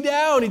chased me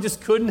down. He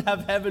just couldn't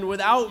have heaven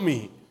without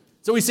me.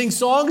 So we sing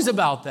songs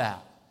about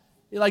that.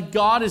 Like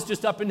God is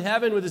just up in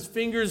heaven with his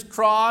fingers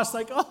crossed,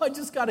 like, I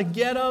just got to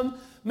get him.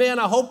 Man,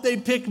 I hope they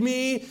pick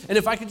me. And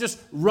if I could just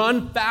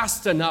run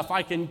fast enough,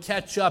 I can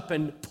catch up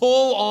and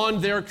pull on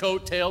their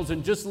coattails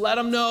and just let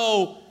them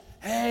know,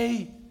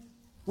 hey,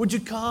 would you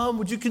come?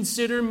 Would you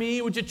consider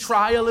me? Would you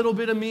try a little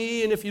bit of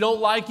me? And if you don't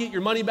like it,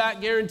 your money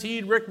back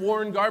guaranteed. Rick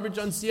Warren garbage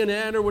on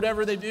CNN or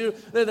whatever they do.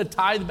 They're the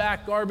tithe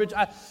back garbage.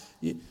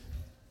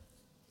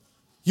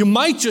 You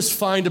might just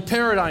find a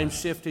paradigm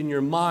shift in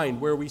your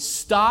mind where we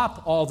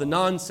stop all the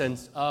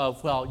nonsense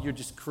of, you're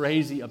just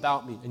crazy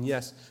about me. And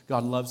yes,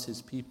 God loves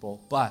his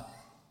people, but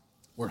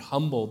we're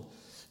humbled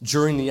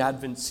during the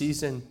Advent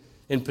season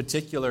in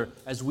particular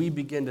as we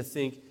begin to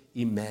think,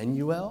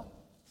 Emmanuel,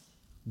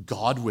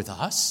 God with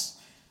us,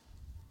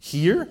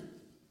 here?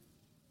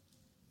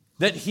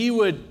 That he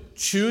would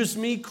choose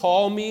me,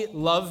 call me,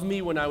 love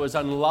me when I was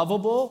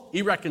unlovable,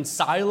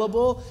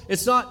 irreconcilable.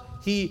 It's not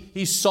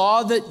he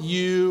saw that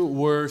you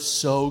were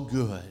so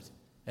good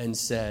and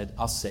said,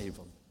 I'll save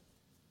them.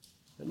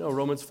 But no,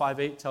 Romans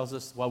 5:8 tells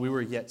us while we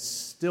were yet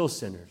still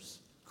sinners,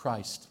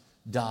 Christ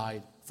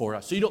died for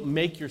us. So you don't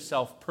make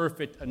yourself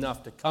perfect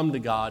enough to come to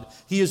God.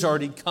 He has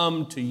already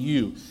come to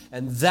you.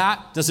 And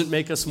that doesn't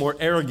make us more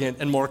arrogant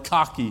and more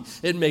cocky.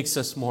 It makes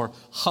us more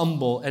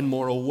humble and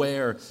more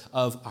aware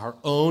of our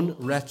own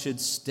wretched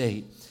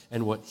state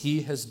and what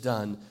he has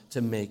done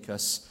to make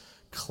us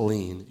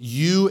clean.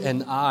 You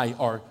and I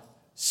are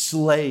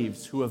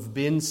slaves who have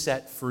been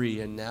set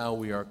free, and now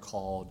we are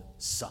called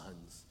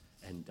sons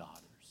and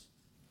daughters.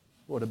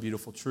 What a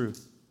beautiful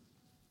truth.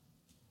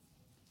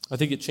 I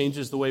think it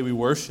changes the way we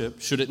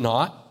worship, should it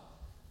not?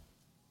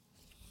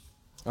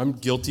 I'm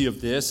guilty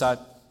of this.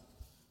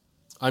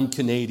 I'm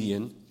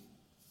Canadian,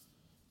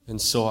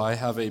 and so I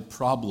have a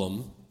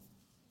problem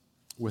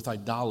with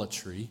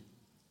idolatry,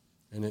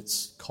 and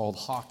it's called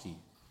hockey.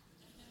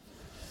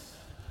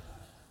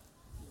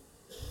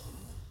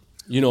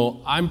 You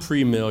know, I'm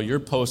pre-mill, you're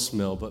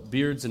post-mill, but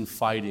beards and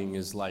fighting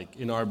is like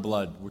in our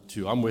blood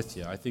too. I'm with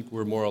you. I think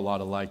we're more a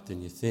lot alike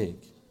than you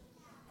think.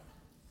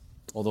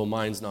 Although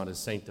mine's not as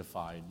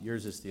sanctified.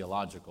 Yours is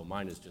theological.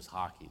 Mine is just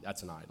hockey.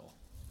 That's an idol.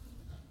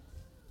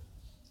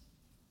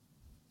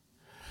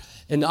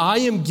 And I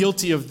am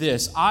guilty of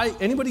this.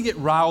 Anybody get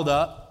riled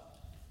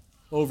up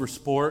over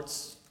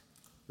sports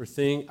or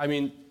thing? I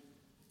mean,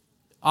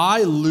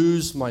 I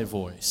lose my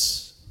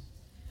voice.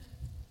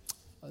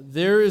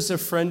 There is a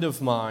friend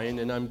of mine,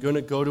 and I'm going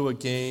to go to a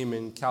game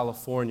in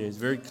California. He's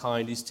very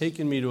kind. He's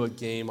taken me to a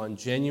game on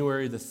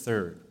January the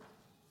 3rd.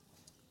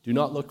 Do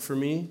not look for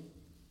me.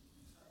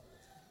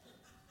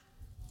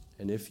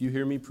 And if you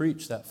hear me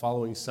preach that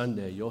following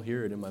Sunday, you'll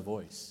hear it in my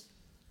voice.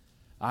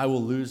 I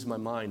will lose my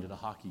mind at a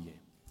hockey game.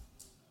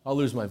 I'll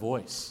lose my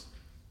voice.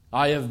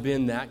 I have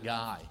been that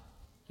guy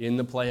in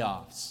the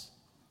playoffs,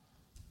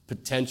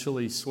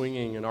 potentially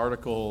swinging an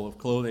article of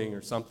clothing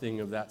or something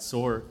of that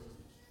sort,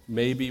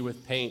 maybe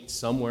with paint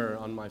somewhere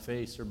on my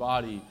face or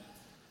body.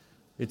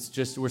 It's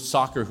just, we're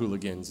soccer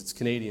hooligans. It's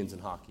Canadians in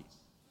hockey.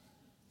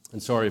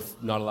 And sorry if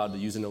I'm not allowed to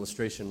use an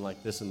illustration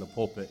like this in the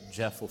pulpit.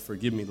 Jeff will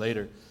forgive me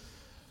later.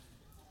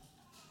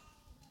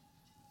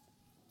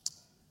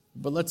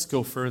 But let's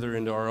go further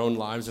into our own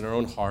lives and our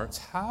own hearts.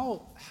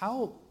 How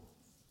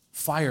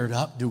fired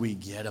up do we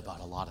get about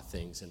a lot of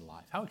things in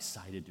life? How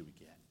excited do we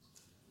get?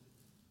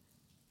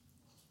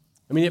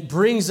 I mean, it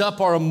brings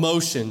up our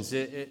emotions.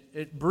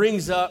 It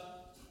brings up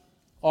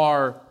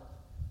our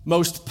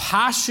most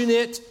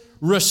passionate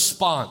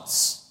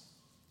response.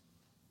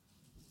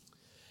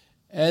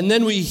 And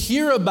then we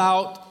hear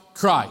about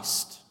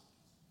Christ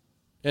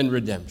and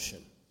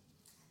redemption.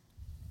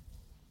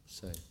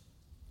 Say,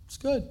 it's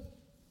good.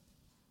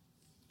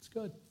 It's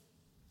good.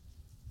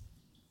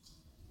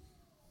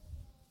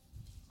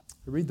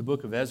 I read the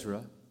book of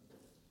Ezra,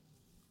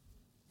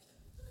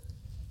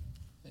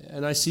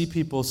 and I see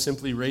people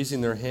simply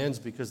raising their hands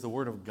because the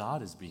Word of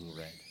God is being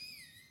read.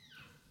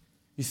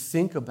 You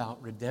think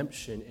about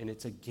redemption, and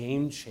it's a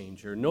game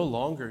changer. No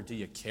longer do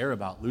you care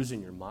about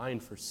losing your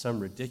mind for some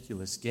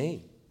ridiculous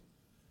game,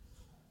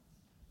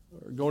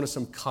 or going to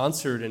some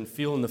concert and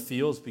feeling the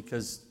feels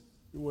because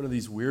you're one of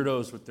these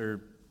weirdos with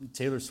their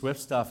Taylor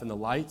Swift stuff and the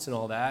lights and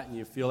all that, and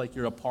you feel like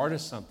you're a part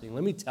of something.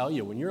 Let me tell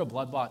you, when you're a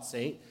blood-bought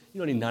saint, you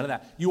don't need none of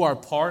that. You are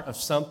part of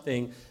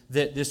something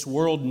that this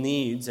world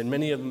needs, and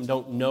many of them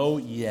don't know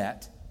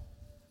yet.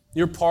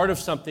 You're part of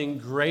something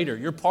greater.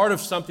 You're part of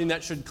something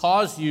that should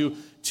cause you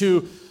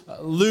to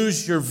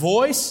lose your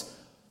voice,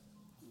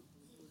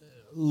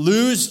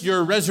 lose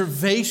your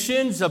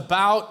reservations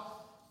about,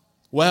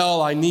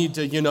 well, I need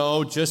to,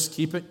 just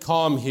keep it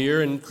calm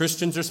here, and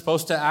Christians are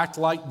supposed to act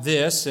like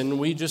this, and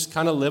we just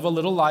kind of live a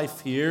little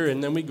life here,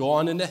 and then we go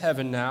on into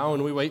heaven now,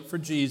 and we wait for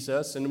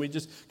Jesus, and we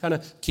just kind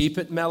of keep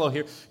it mellow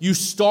here. You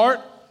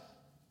start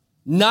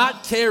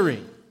not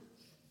caring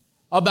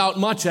about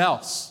much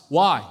else.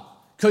 Why?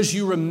 Because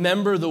you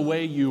remember the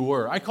way you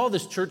were. I call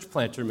this church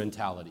planter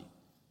mentality.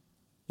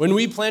 When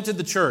we planted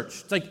the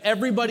church, it's like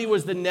everybody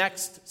was the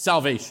next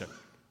salvation.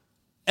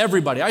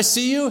 Everybody. I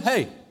see you.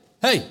 Hey,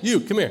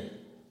 you, come here.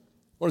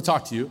 I want to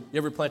talk to you. You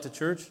ever plant a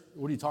church?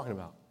 What are you talking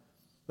about?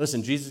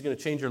 Listen, Jesus is going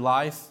to change your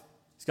life.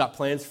 He's got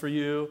plans for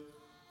you.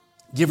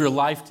 Give your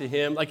life to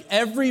Him. Like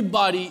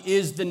everybody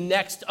is the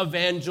next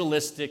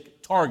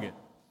evangelistic target.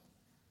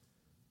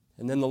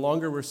 And then the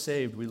longer we're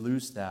saved, we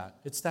lose that.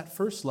 It's that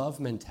first love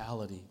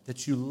mentality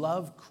that you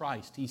love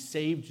Christ. He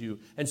saved you.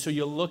 And so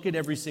you look at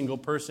every single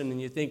person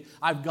and you think,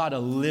 I've got to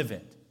live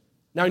it.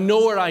 Now I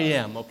know where I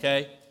am,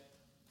 okay?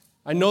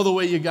 I know the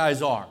way you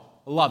guys are.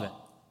 I love it.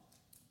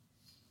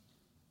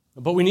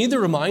 But we need the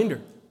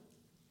reminder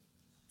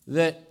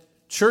that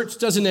church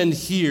doesn't end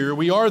here.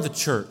 We are the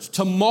church.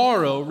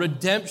 Tomorrow,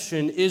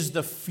 redemption is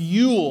the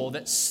fuel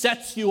that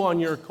sets you on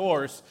your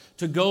course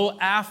to go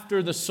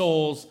after the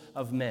souls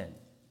of men.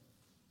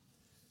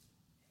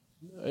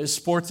 Is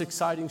sports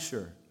exciting?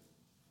 Sure.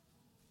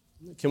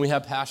 Can we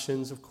have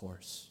passions? Of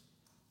course.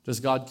 Does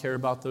God care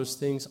about those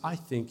things? I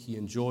think He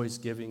enjoys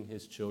giving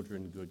His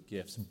children good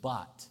gifts.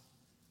 But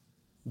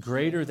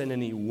greater than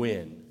any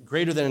win,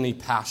 greater than any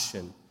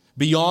passion,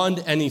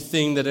 beyond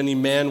anything that any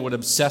man would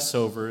obsess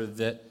over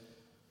that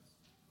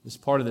is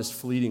part of this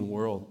fleeting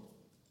world,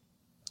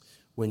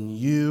 when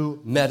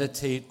you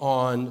meditate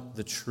on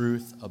the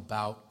truth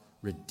about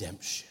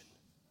redemption,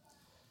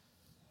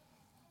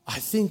 I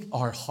think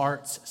our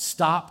hearts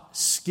stop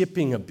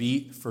skipping a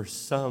beat for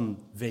some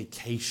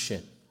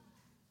vacation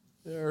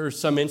or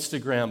some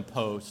Instagram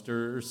post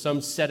or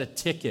some set of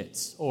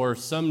tickets or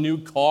some new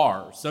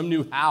car or some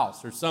new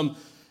house or some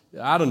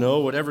I don't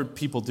know, whatever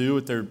people do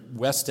with their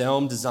West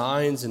Elm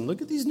designs, and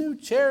look at these new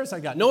chairs I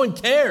got. No one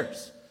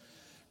cares.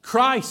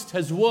 Christ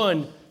has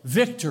won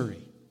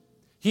victory.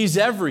 He's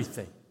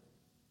everything.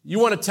 You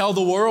want to tell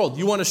the world.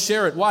 You want to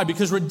share it. Why?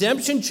 Because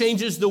redemption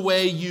changes the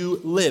way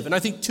you live. And I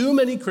think too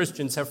many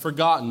Christians have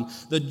forgotten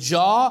the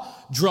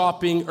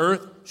jaw-dropping,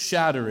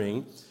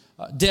 earth-shattering,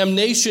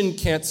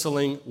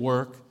 damnation-canceling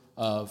work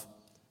of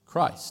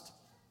Christ.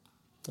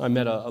 I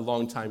met a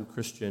longtime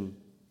Christian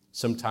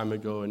some time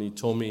ago, and he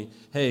told me,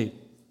 hey,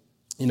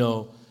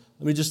 let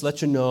me just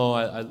let you know,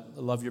 I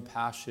love your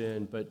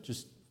passion, but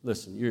just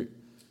listen,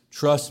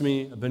 trust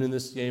me, I've been in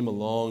this game a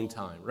long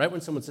time. Right when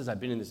someone says,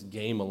 I've been in this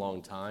game a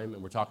long time,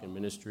 and we're talking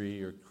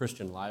ministry or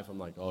Christian life, I'm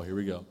like, oh, here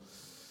we go.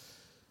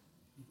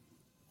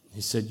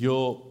 He said,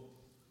 you'll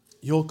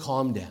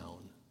calm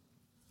down.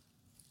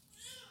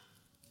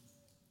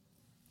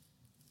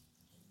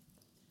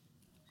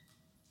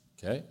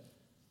 Okay?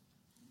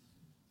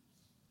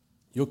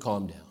 You'll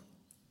calm down.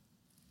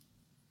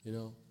 He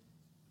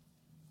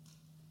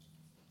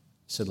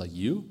said, like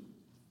you?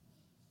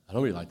 I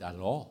don't really like that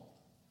at all.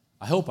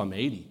 I hope I'm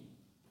 80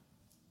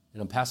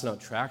 and I'm passing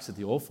out tracts at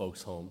the old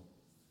folks' home.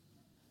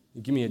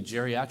 You give me a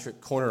geriatric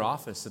corner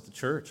office at the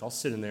church. I'll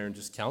sit in there and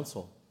just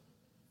counsel.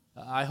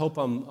 I hope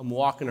I'm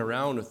walking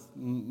around with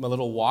my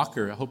little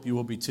walker. I hope you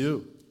will be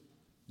too,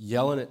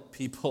 yelling at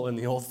people in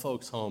the old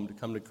folks' home to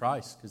come to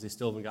Christ because they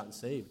still haven't gotten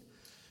saved.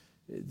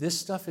 This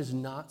stuff is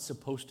not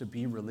supposed to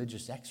be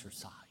religious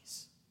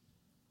exercise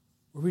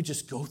where we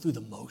just go through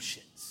the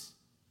motions.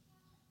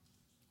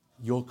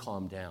 You'll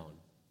calm down.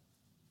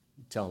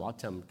 I'll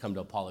tell them, come to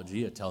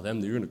Apologia, tell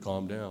them that you're going to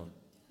calm down.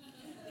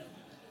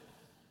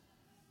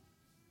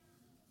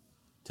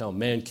 Tell them,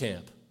 man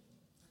camp.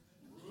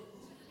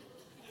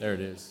 There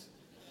it is.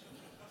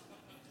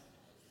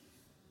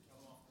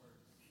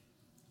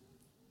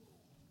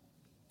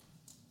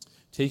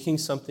 Taking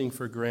something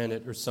for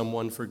granted or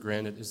someone for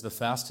granted is the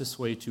fastest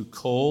way to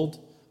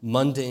cold,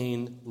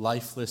 mundane,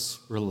 lifeless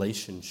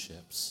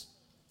relationships.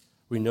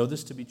 We know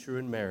this to be true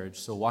in marriage,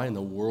 so why in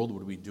the world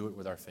would we do it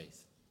with our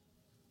faith?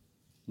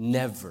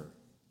 Never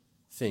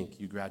think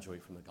you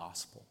graduate from the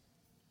gospel.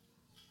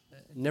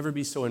 Never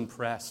be so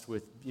impressed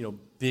with,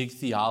 big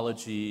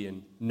theology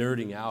and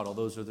nerding out. All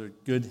those are the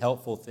good,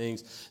 helpful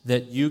things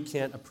that you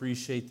can't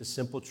appreciate the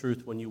simple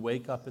truth when you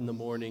wake up in the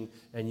morning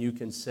and you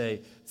can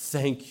say,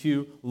 thank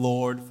you,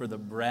 Lord, for the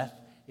breath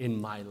in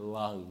my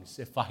lungs.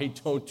 If I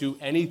don't do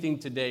anything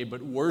today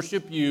but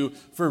worship you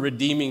for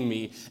redeeming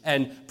me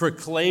and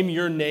proclaim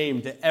your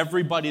name to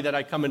everybody that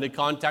I come into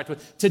contact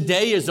with,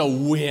 today is a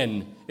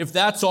win, if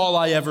that's all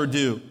I ever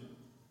do.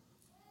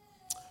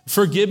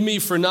 Forgive me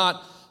for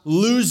not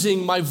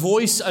losing my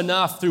voice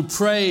enough through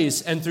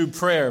praise and through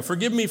prayer.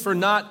 Forgive me for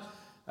not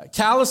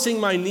callousing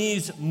my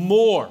knees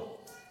more,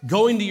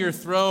 going to your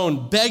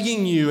throne,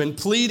 begging you and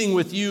pleading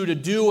with you to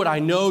do what I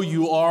know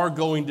you are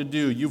going to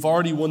do. You've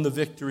already won the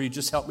victory.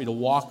 Just help me to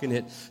walk in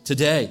it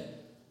today.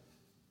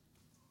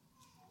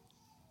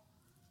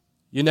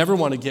 You never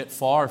want to get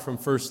far from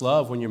first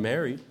love when you're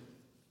married.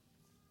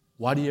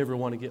 Why do you ever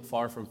want to get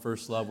far from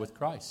first love with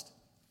Christ?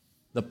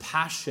 The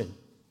passion,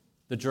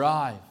 the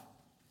drive,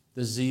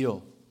 the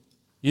zeal.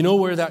 You know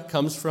where that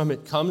comes from?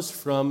 It comes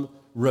from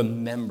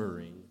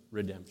remembering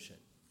redemption.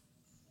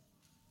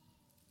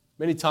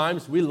 Many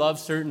times we love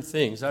certain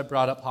things. I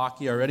brought up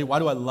hockey already. Why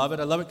do I love it?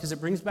 I love it because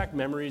it brings back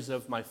memories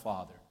of my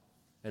father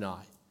and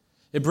I.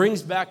 It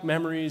brings back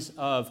memories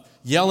of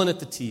yelling at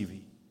the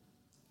TV,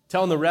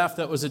 telling the ref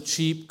that was a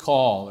cheap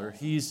call, or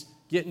he's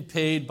getting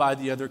paid by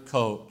the other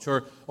coach,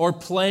 or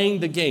playing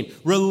the game,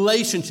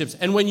 relationships.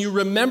 And when you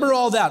remember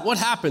all that, what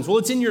happens? Well,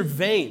 it's in your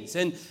veins,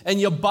 and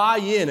you buy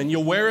in, and you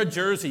wear a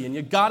jersey, and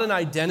you got an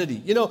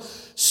identity.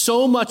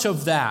 So much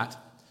of that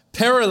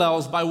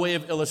parallels by way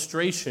of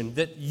illustration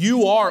that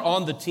you are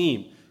on the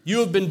team.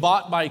 You have been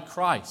bought by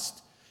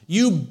Christ.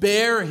 You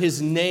bear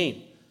his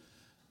name.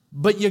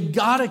 But you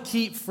got to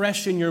keep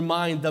fresh in your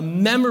mind the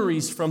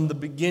memories from the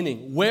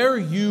beginning, where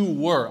you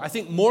were. I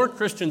think more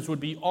Christians would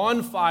be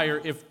on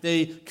fire if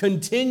they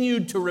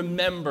continued to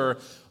remember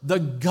the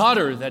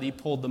gutter that he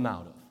pulled them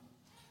out of.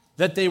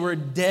 That they were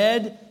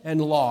dead and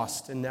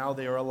lost, and now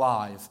they are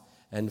alive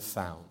and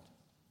found.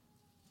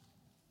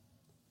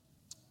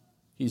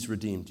 He's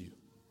redeemed you.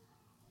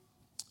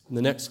 And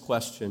the next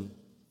question,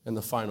 and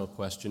the final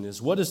question,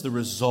 is what is the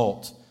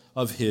result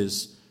of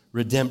his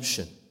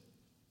redemption?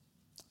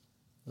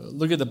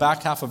 Look at the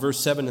back half of verse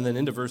 7 and then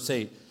into verse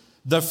 8.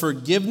 The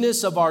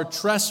forgiveness of our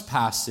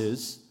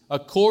trespasses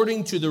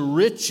according to the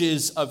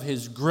riches of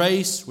his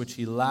grace, which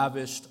he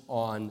lavished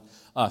on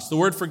us. The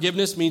word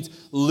forgiveness means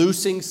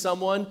loosing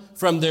someone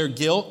from their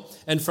guilt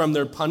and from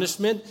their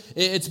punishment.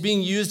 It's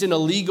being used in a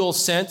legal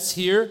sense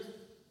here.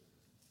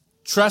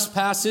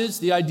 Trespasses,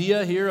 the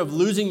idea here of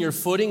losing your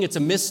footing, it's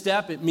a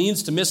misstep. It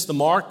means to miss the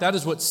mark. That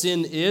is what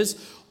sin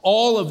is.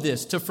 All of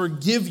this, to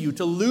forgive you,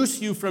 to loose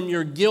you from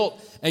your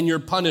guilt and your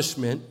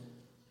punishment,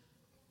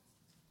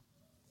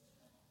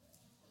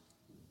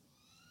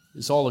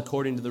 is all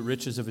according to the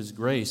riches of his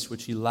grace,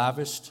 which he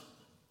lavished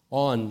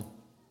on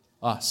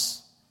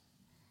us.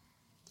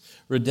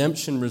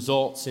 Redemption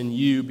results in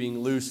you being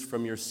loosed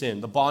from your sin.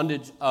 The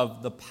bondage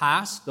of the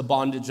past, the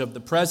bondage of the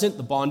present,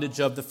 the bondage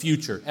of the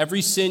future.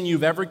 Every sin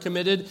you've ever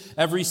committed,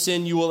 every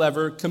sin you will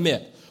ever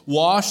commit.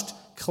 Washed,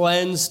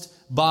 cleansed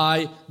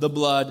by the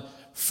blood,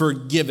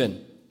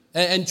 forgiven.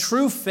 And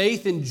true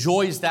faith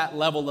enjoys that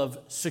level of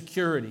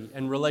security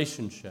and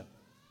relationship.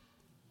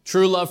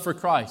 True love for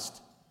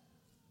Christ,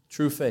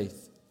 true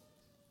faith,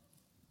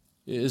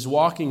 is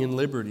walking in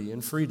liberty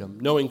and freedom,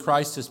 knowing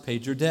Christ has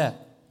paid your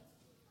debt.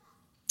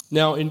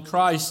 Now, in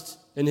Christ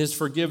and his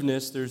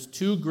forgiveness, there's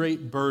two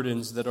great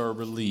burdens that are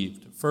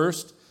relieved.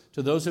 First,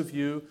 to those of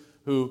you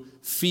who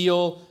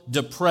feel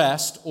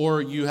depressed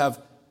or you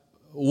have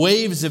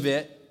waves of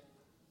it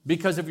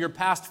because of your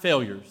past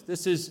failures.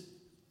 This is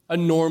a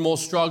normal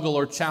struggle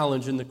or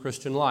challenge in the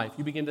Christian life.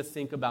 You begin to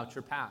think about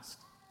your past.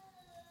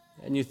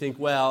 And you think,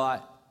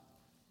 well,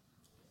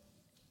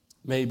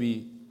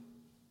 maybe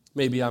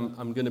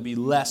I'm going to be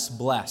less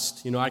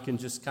blessed. I can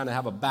just kind of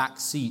have a back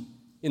seat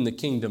in the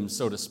kingdom,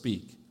 so to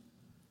speak.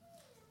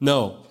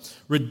 No.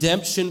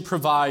 Redemption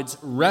provides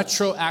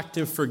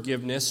retroactive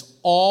forgiveness.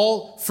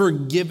 All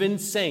forgiven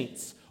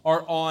saints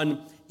are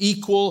on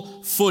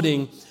equal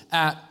footing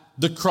at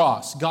the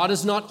cross. God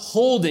is not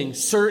holding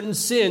certain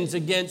sins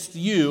against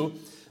you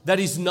that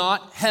he's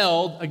not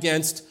held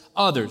against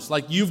others.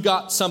 Like you've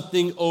got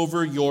something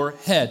over your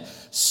head.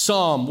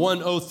 Psalm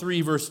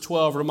 103 verse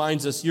 12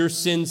 reminds us, your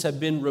sins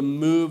have been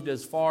removed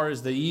as far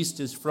as the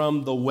east is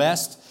from the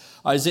west.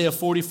 Isaiah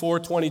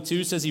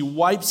 44:22 says he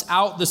wipes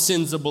out the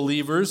sins of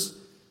believers.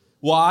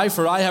 Why?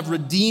 For I have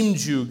redeemed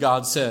you,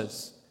 God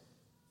says.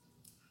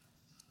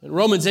 In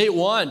Romans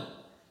 8:1,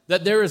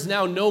 that there is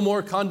now no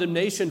more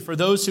condemnation for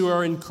those who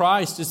are in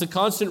Christ is the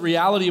constant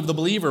reality of the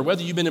believer.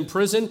 Whether you've been in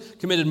prison,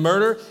 committed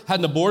murder, had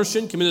an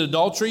abortion, committed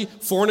adultery,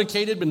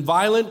 fornicated, been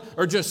violent,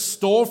 or just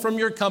stole from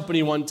your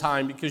company one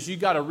time because you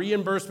got a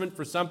reimbursement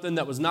for something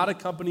that was not a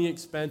company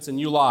expense and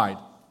you lied.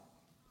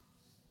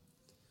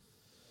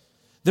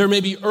 There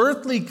may be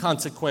earthly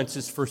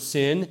consequences for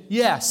sin,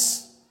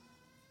 yes.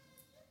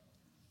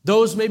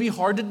 Those may be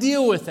hard to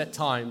deal with at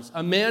times.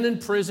 A man in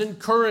prison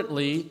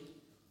currently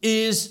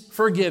is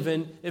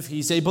forgiven if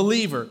he's a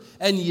believer.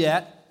 And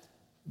yet,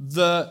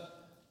 the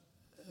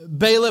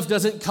bailiff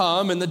doesn't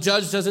come and the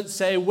judge doesn't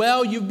say,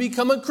 well, you've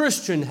become a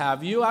Christian,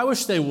 have you? I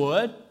wish they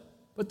would,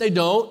 but they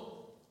don't.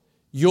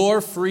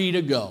 You're free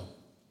to go.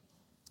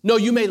 No,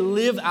 you may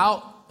live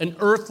out an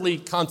earthly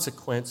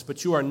consequence,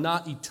 but you are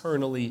not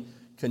eternally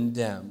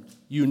condemned.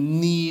 You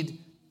need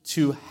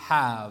to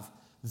have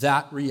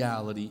that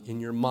reality in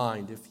your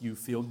mind if you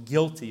feel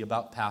guilty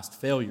about past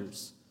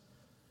failures.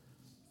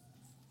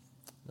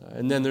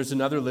 And then there's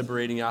another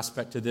liberating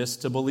aspect to this,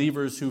 to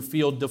believers who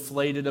feel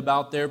deflated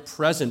about their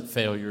present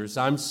failures.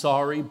 I'm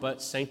sorry,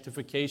 but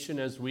sanctification,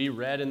 as we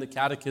read in the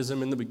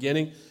catechism in the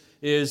beginning,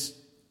 is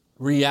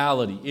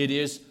reality. It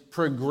is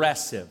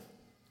progressive.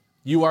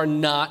 You are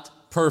not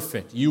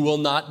perfect. You will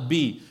not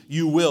be.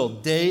 You will,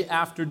 day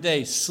after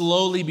day,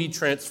 slowly be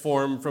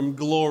transformed from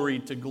glory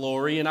to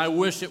glory. And I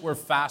wish it were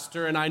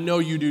faster, and I know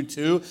you do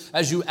too,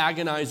 as you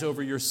agonize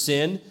over your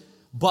sin.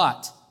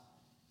 But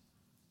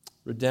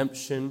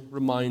redemption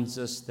reminds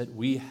us that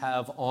we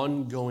have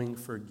ongoing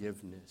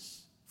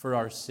forgiveness for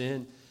our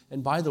sin.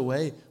 And by the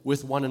way,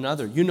 with one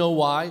another. You know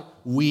why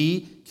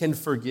we can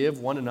forgive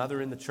one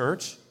another in the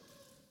church?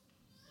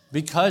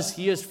 Because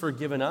he has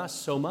forgiven us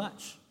so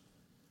much.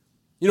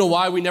 You know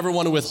why we never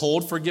want to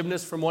withhold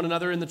forgiveness from one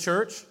another in the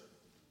church?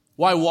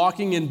 Why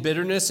walking in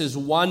bitterness is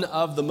one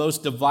of the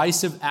most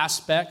divisive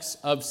aspects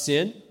of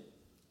sin?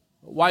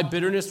 Why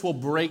bitterness will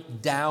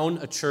break down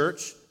a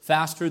church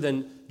faster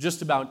than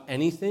just about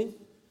anything?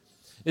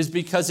 Is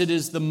because it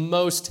is the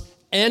most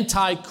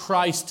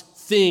anti-Christ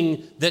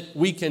thing that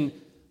we can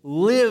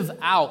live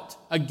out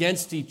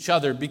against each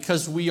other,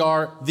 because we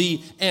are the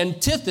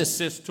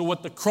antithesis to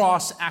what the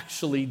cross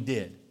actually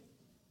did.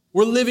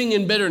 We're living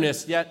in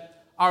bitterness, yet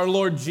our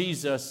Lord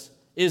Jesus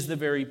is the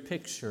very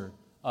picture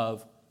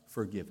of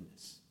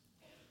forgiveness.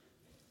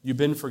 You've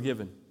been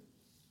forgiven.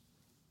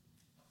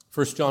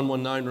 1 John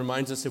 1:9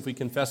 reminds us if we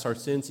confess our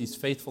sins, he's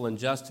faithful and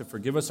just to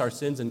forgive us our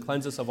sins and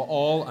cleanse us of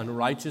all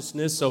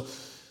unrighteousness. So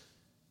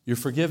you're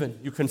forgiven.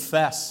 You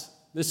confess.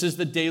 This is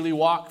the daily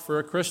walk for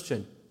a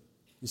Christian.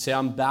 You say,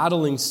 I'm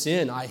battling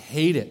sin. I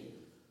hate it.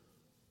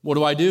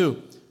 What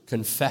do?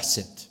 Confess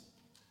it.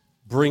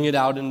 Bring it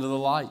out into the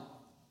light.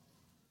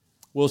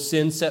 Will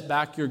sin set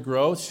back your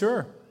growth?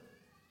 Sure.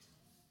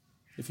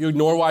 If you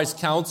ignore wise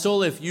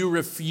counsel, if you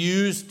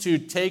refuse to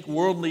take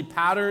worldly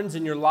patterns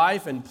in your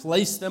life and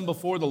place them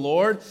before the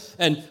Lord,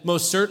 and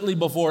most certainly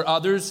before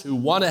others who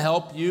want to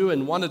help you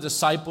and want to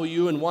disciple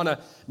you and want to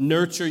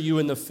nurture you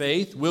in the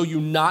faith, will you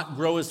not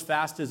grow as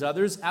fast as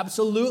others?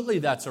 Absolutely,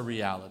 that's a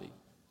reality.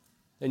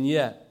 And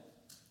yet,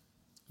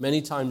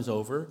 many times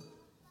over,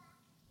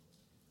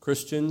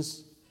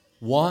 Christians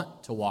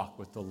want to walk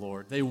with the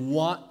Lord. They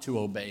want to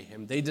obey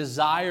him. They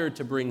desire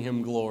to bring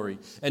him glory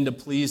and to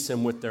please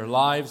him with their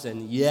lives,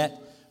 and yet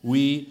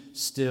we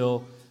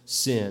still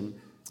sin.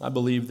 I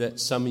believe that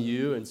some of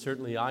you, and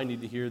certainly I,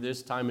 need to hear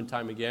this time and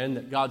time again,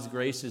 that God's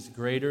grace is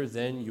greater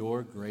than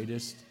your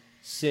greatest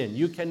sin.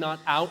 You cannot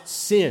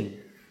out-sin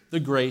the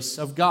grace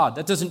of God.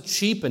 That doesn't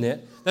cheapen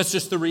it. That's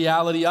just the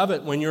reality of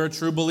it when you're a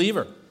true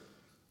believer.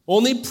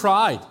 Only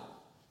pride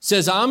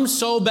says, I'm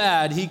so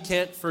bad, he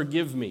can't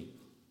forgive me.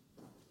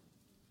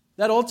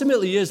 That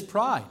ultimately is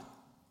pride.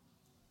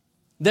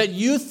 That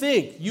you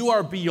think you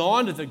are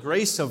beyond the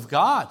grace of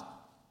God.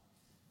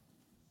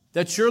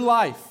 That your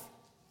life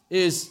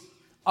is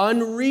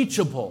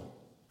unreachable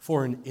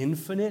for an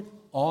infinite,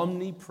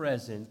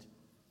 omnipresent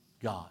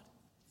God.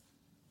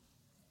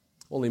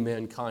 Only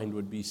mankind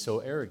would be so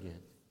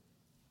arrogant.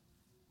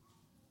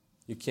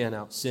 You can't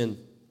out-sin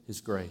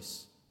his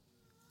grace.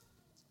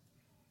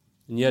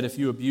 And yet, if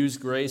you abuse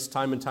grace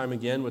time and time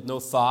again with no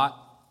thought,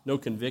 no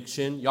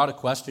conviction, you ought to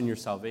question your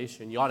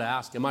salvation. You ought to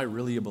ask, am I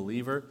really a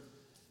believer?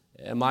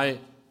 Am I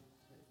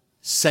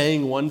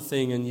saying one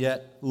thing and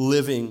yet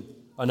living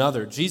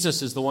another?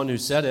 Jesus is the one who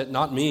said it,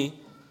 not me.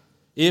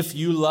 If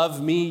you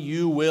love me,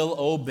 you will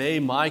obey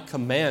my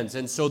commands.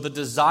 And so the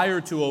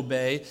desire to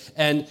obey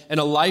and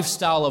a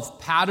lifestyle of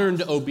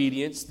patterned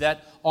obedience,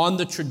 that on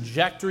the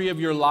trajectory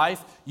of your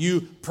life,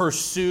 you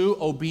pursue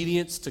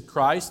obedience to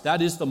Christ,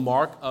 that is the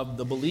mark of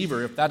the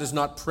believer. If that is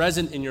not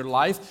present in your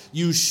life,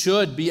 you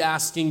should be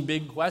asking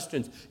big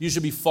questions. You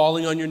should be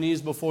falling on your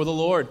knees before the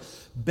Lord,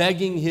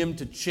 begging him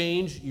to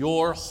change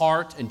your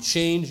heart and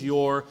change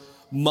your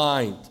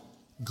mind.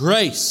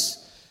 Grace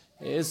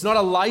is not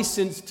a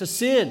license to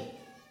sin.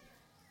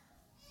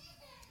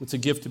 It's a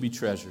gift to be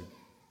treasured.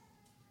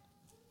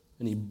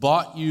 And he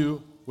bought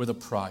you with a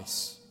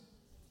price.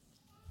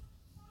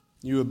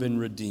 You have been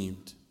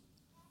redeemed.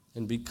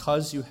 And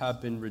because you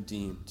have been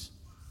redeemed,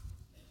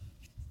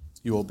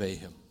 you obey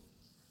him.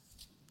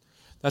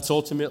 That's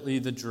ultimately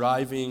the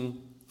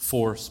driving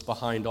force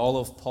behind all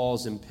of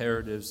Paul's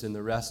imperatives in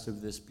the rest of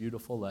this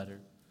beautiful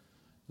letter.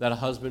 That a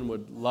husband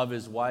would love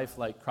his wife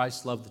like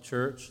Christ loved the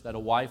church. That a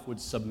wife would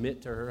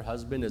submit to her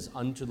husband as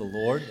unto the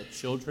Lord. That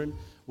children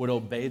would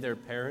obey their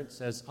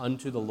parents as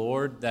unto the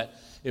Lord. That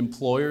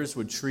employers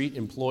would treat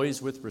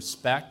employees with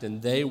respect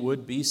and they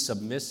would be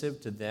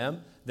submissive to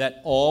them.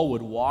 That all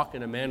would walk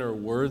in a manner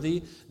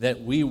worthy.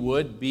 That we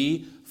would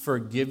be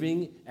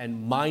forgiving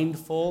and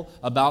mindful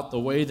about the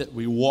way that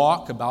we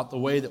walk, about the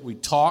way that we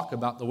talk,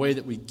 about the way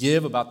that we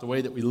give, about the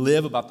way that we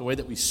live, about the way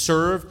that we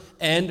serve,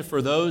 and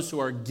for those who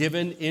are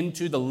given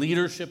into the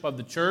leadership of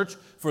the church,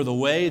 for the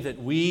way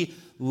that we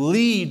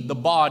lead the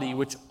body,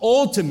 which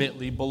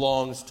ultimately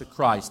belongs to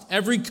Christ.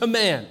 Every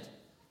command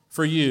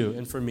for you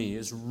and for me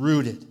is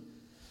rooted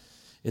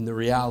in the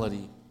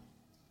reality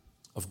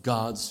of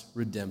God's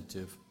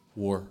redemptive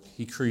work.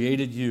 He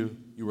created you.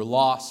 You were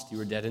lost. You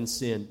were dead in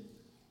sin.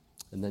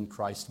 And then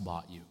Christ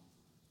bought you.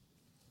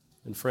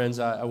 And friends,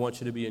 I want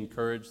you to be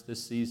encouraged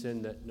this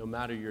season that no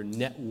matter your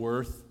net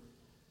worth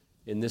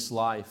in this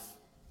life,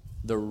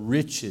 the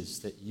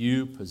riches that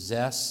you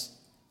possess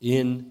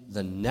in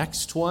the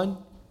next one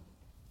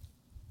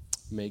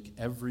make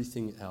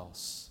everything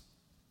else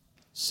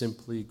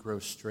simply grow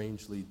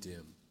strangely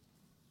dim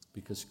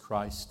because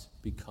Christ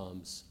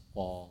becomes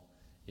all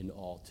in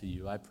all to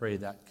you. I pray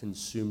that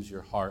consumes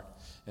your heart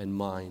and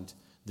mind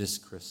this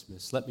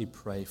Christmas. Let me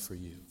pray for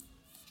you.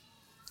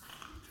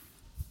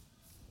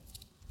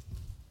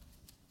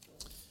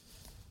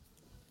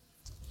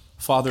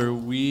 Father,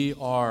 we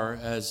are,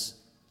 as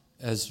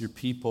your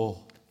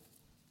people,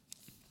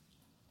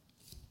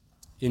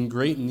 in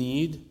great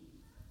need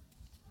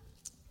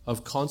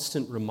of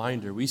constant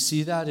reminder. We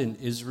see that in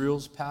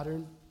Israel's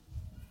pattern,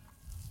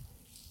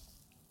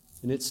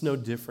 and it's no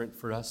different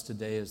for us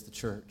today as the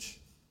church.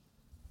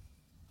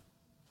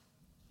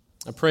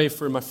 I pray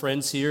for my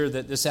friends here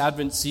that this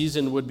Advent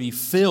season would be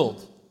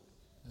filled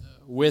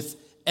with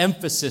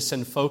emphasis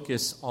and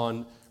focus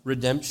on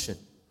redemption.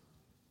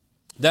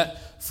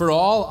 That for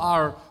all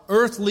our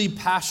earthly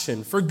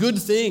passion for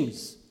good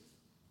things,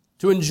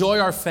 to enjoy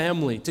our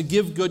family, to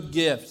give good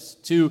gifts,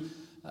 to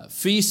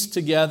feast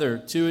together,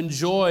 to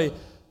enjoy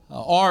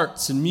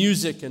arts and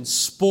music and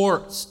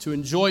sports, to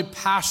enjoy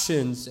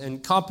passions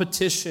and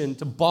competition,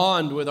 to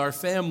bond with our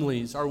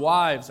families, our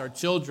wives, our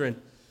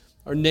children,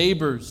 our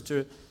neighbors,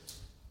 to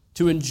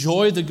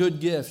enjoy the good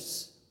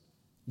gifts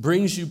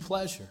brings you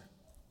pleasure.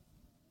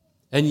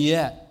 And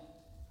yet,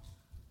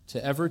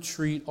 to ever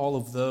treat all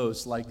of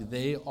those like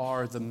they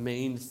are the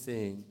main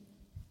thing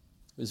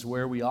is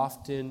where we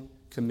often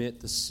commit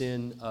the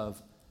sin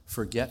of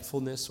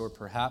forgetfulness or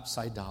perhaps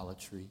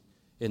idolatry,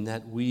 in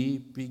that we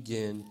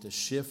begin to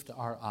shift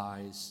our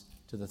eyes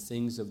to the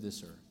things of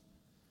this earth.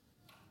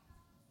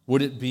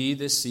 Would it be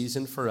this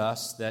season for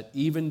us that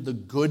even the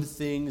good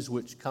things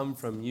which come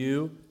from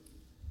you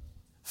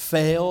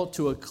fail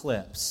to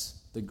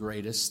eclipse the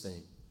greatest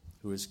thing,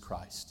 who is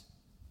Christ?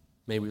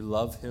 May we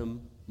love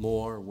him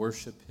more,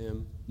 worship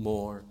him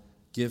more,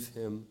 give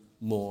him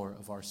more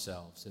of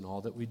ourselves in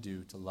all that we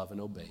do to love and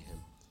obey him.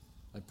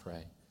 I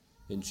pray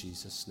in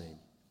Jesus' name.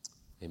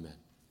 Amen.